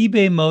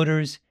 eBay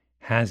Motors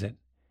has it.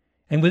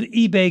 And with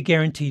eBay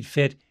Guaranteed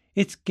Fit,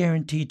 it's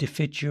guaranteed to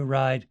fit your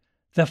ride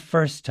the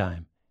first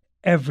time,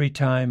 every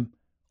time,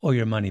 or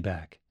your money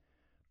back.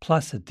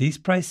 Plus, at these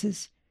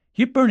prices,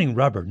 you're burning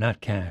rubber,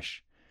 not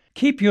cash.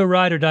 Keep your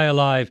ride or die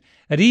alive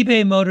at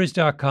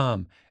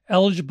ebaymotors.com.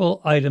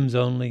 Eligible items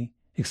only.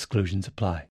 Exclusions apply.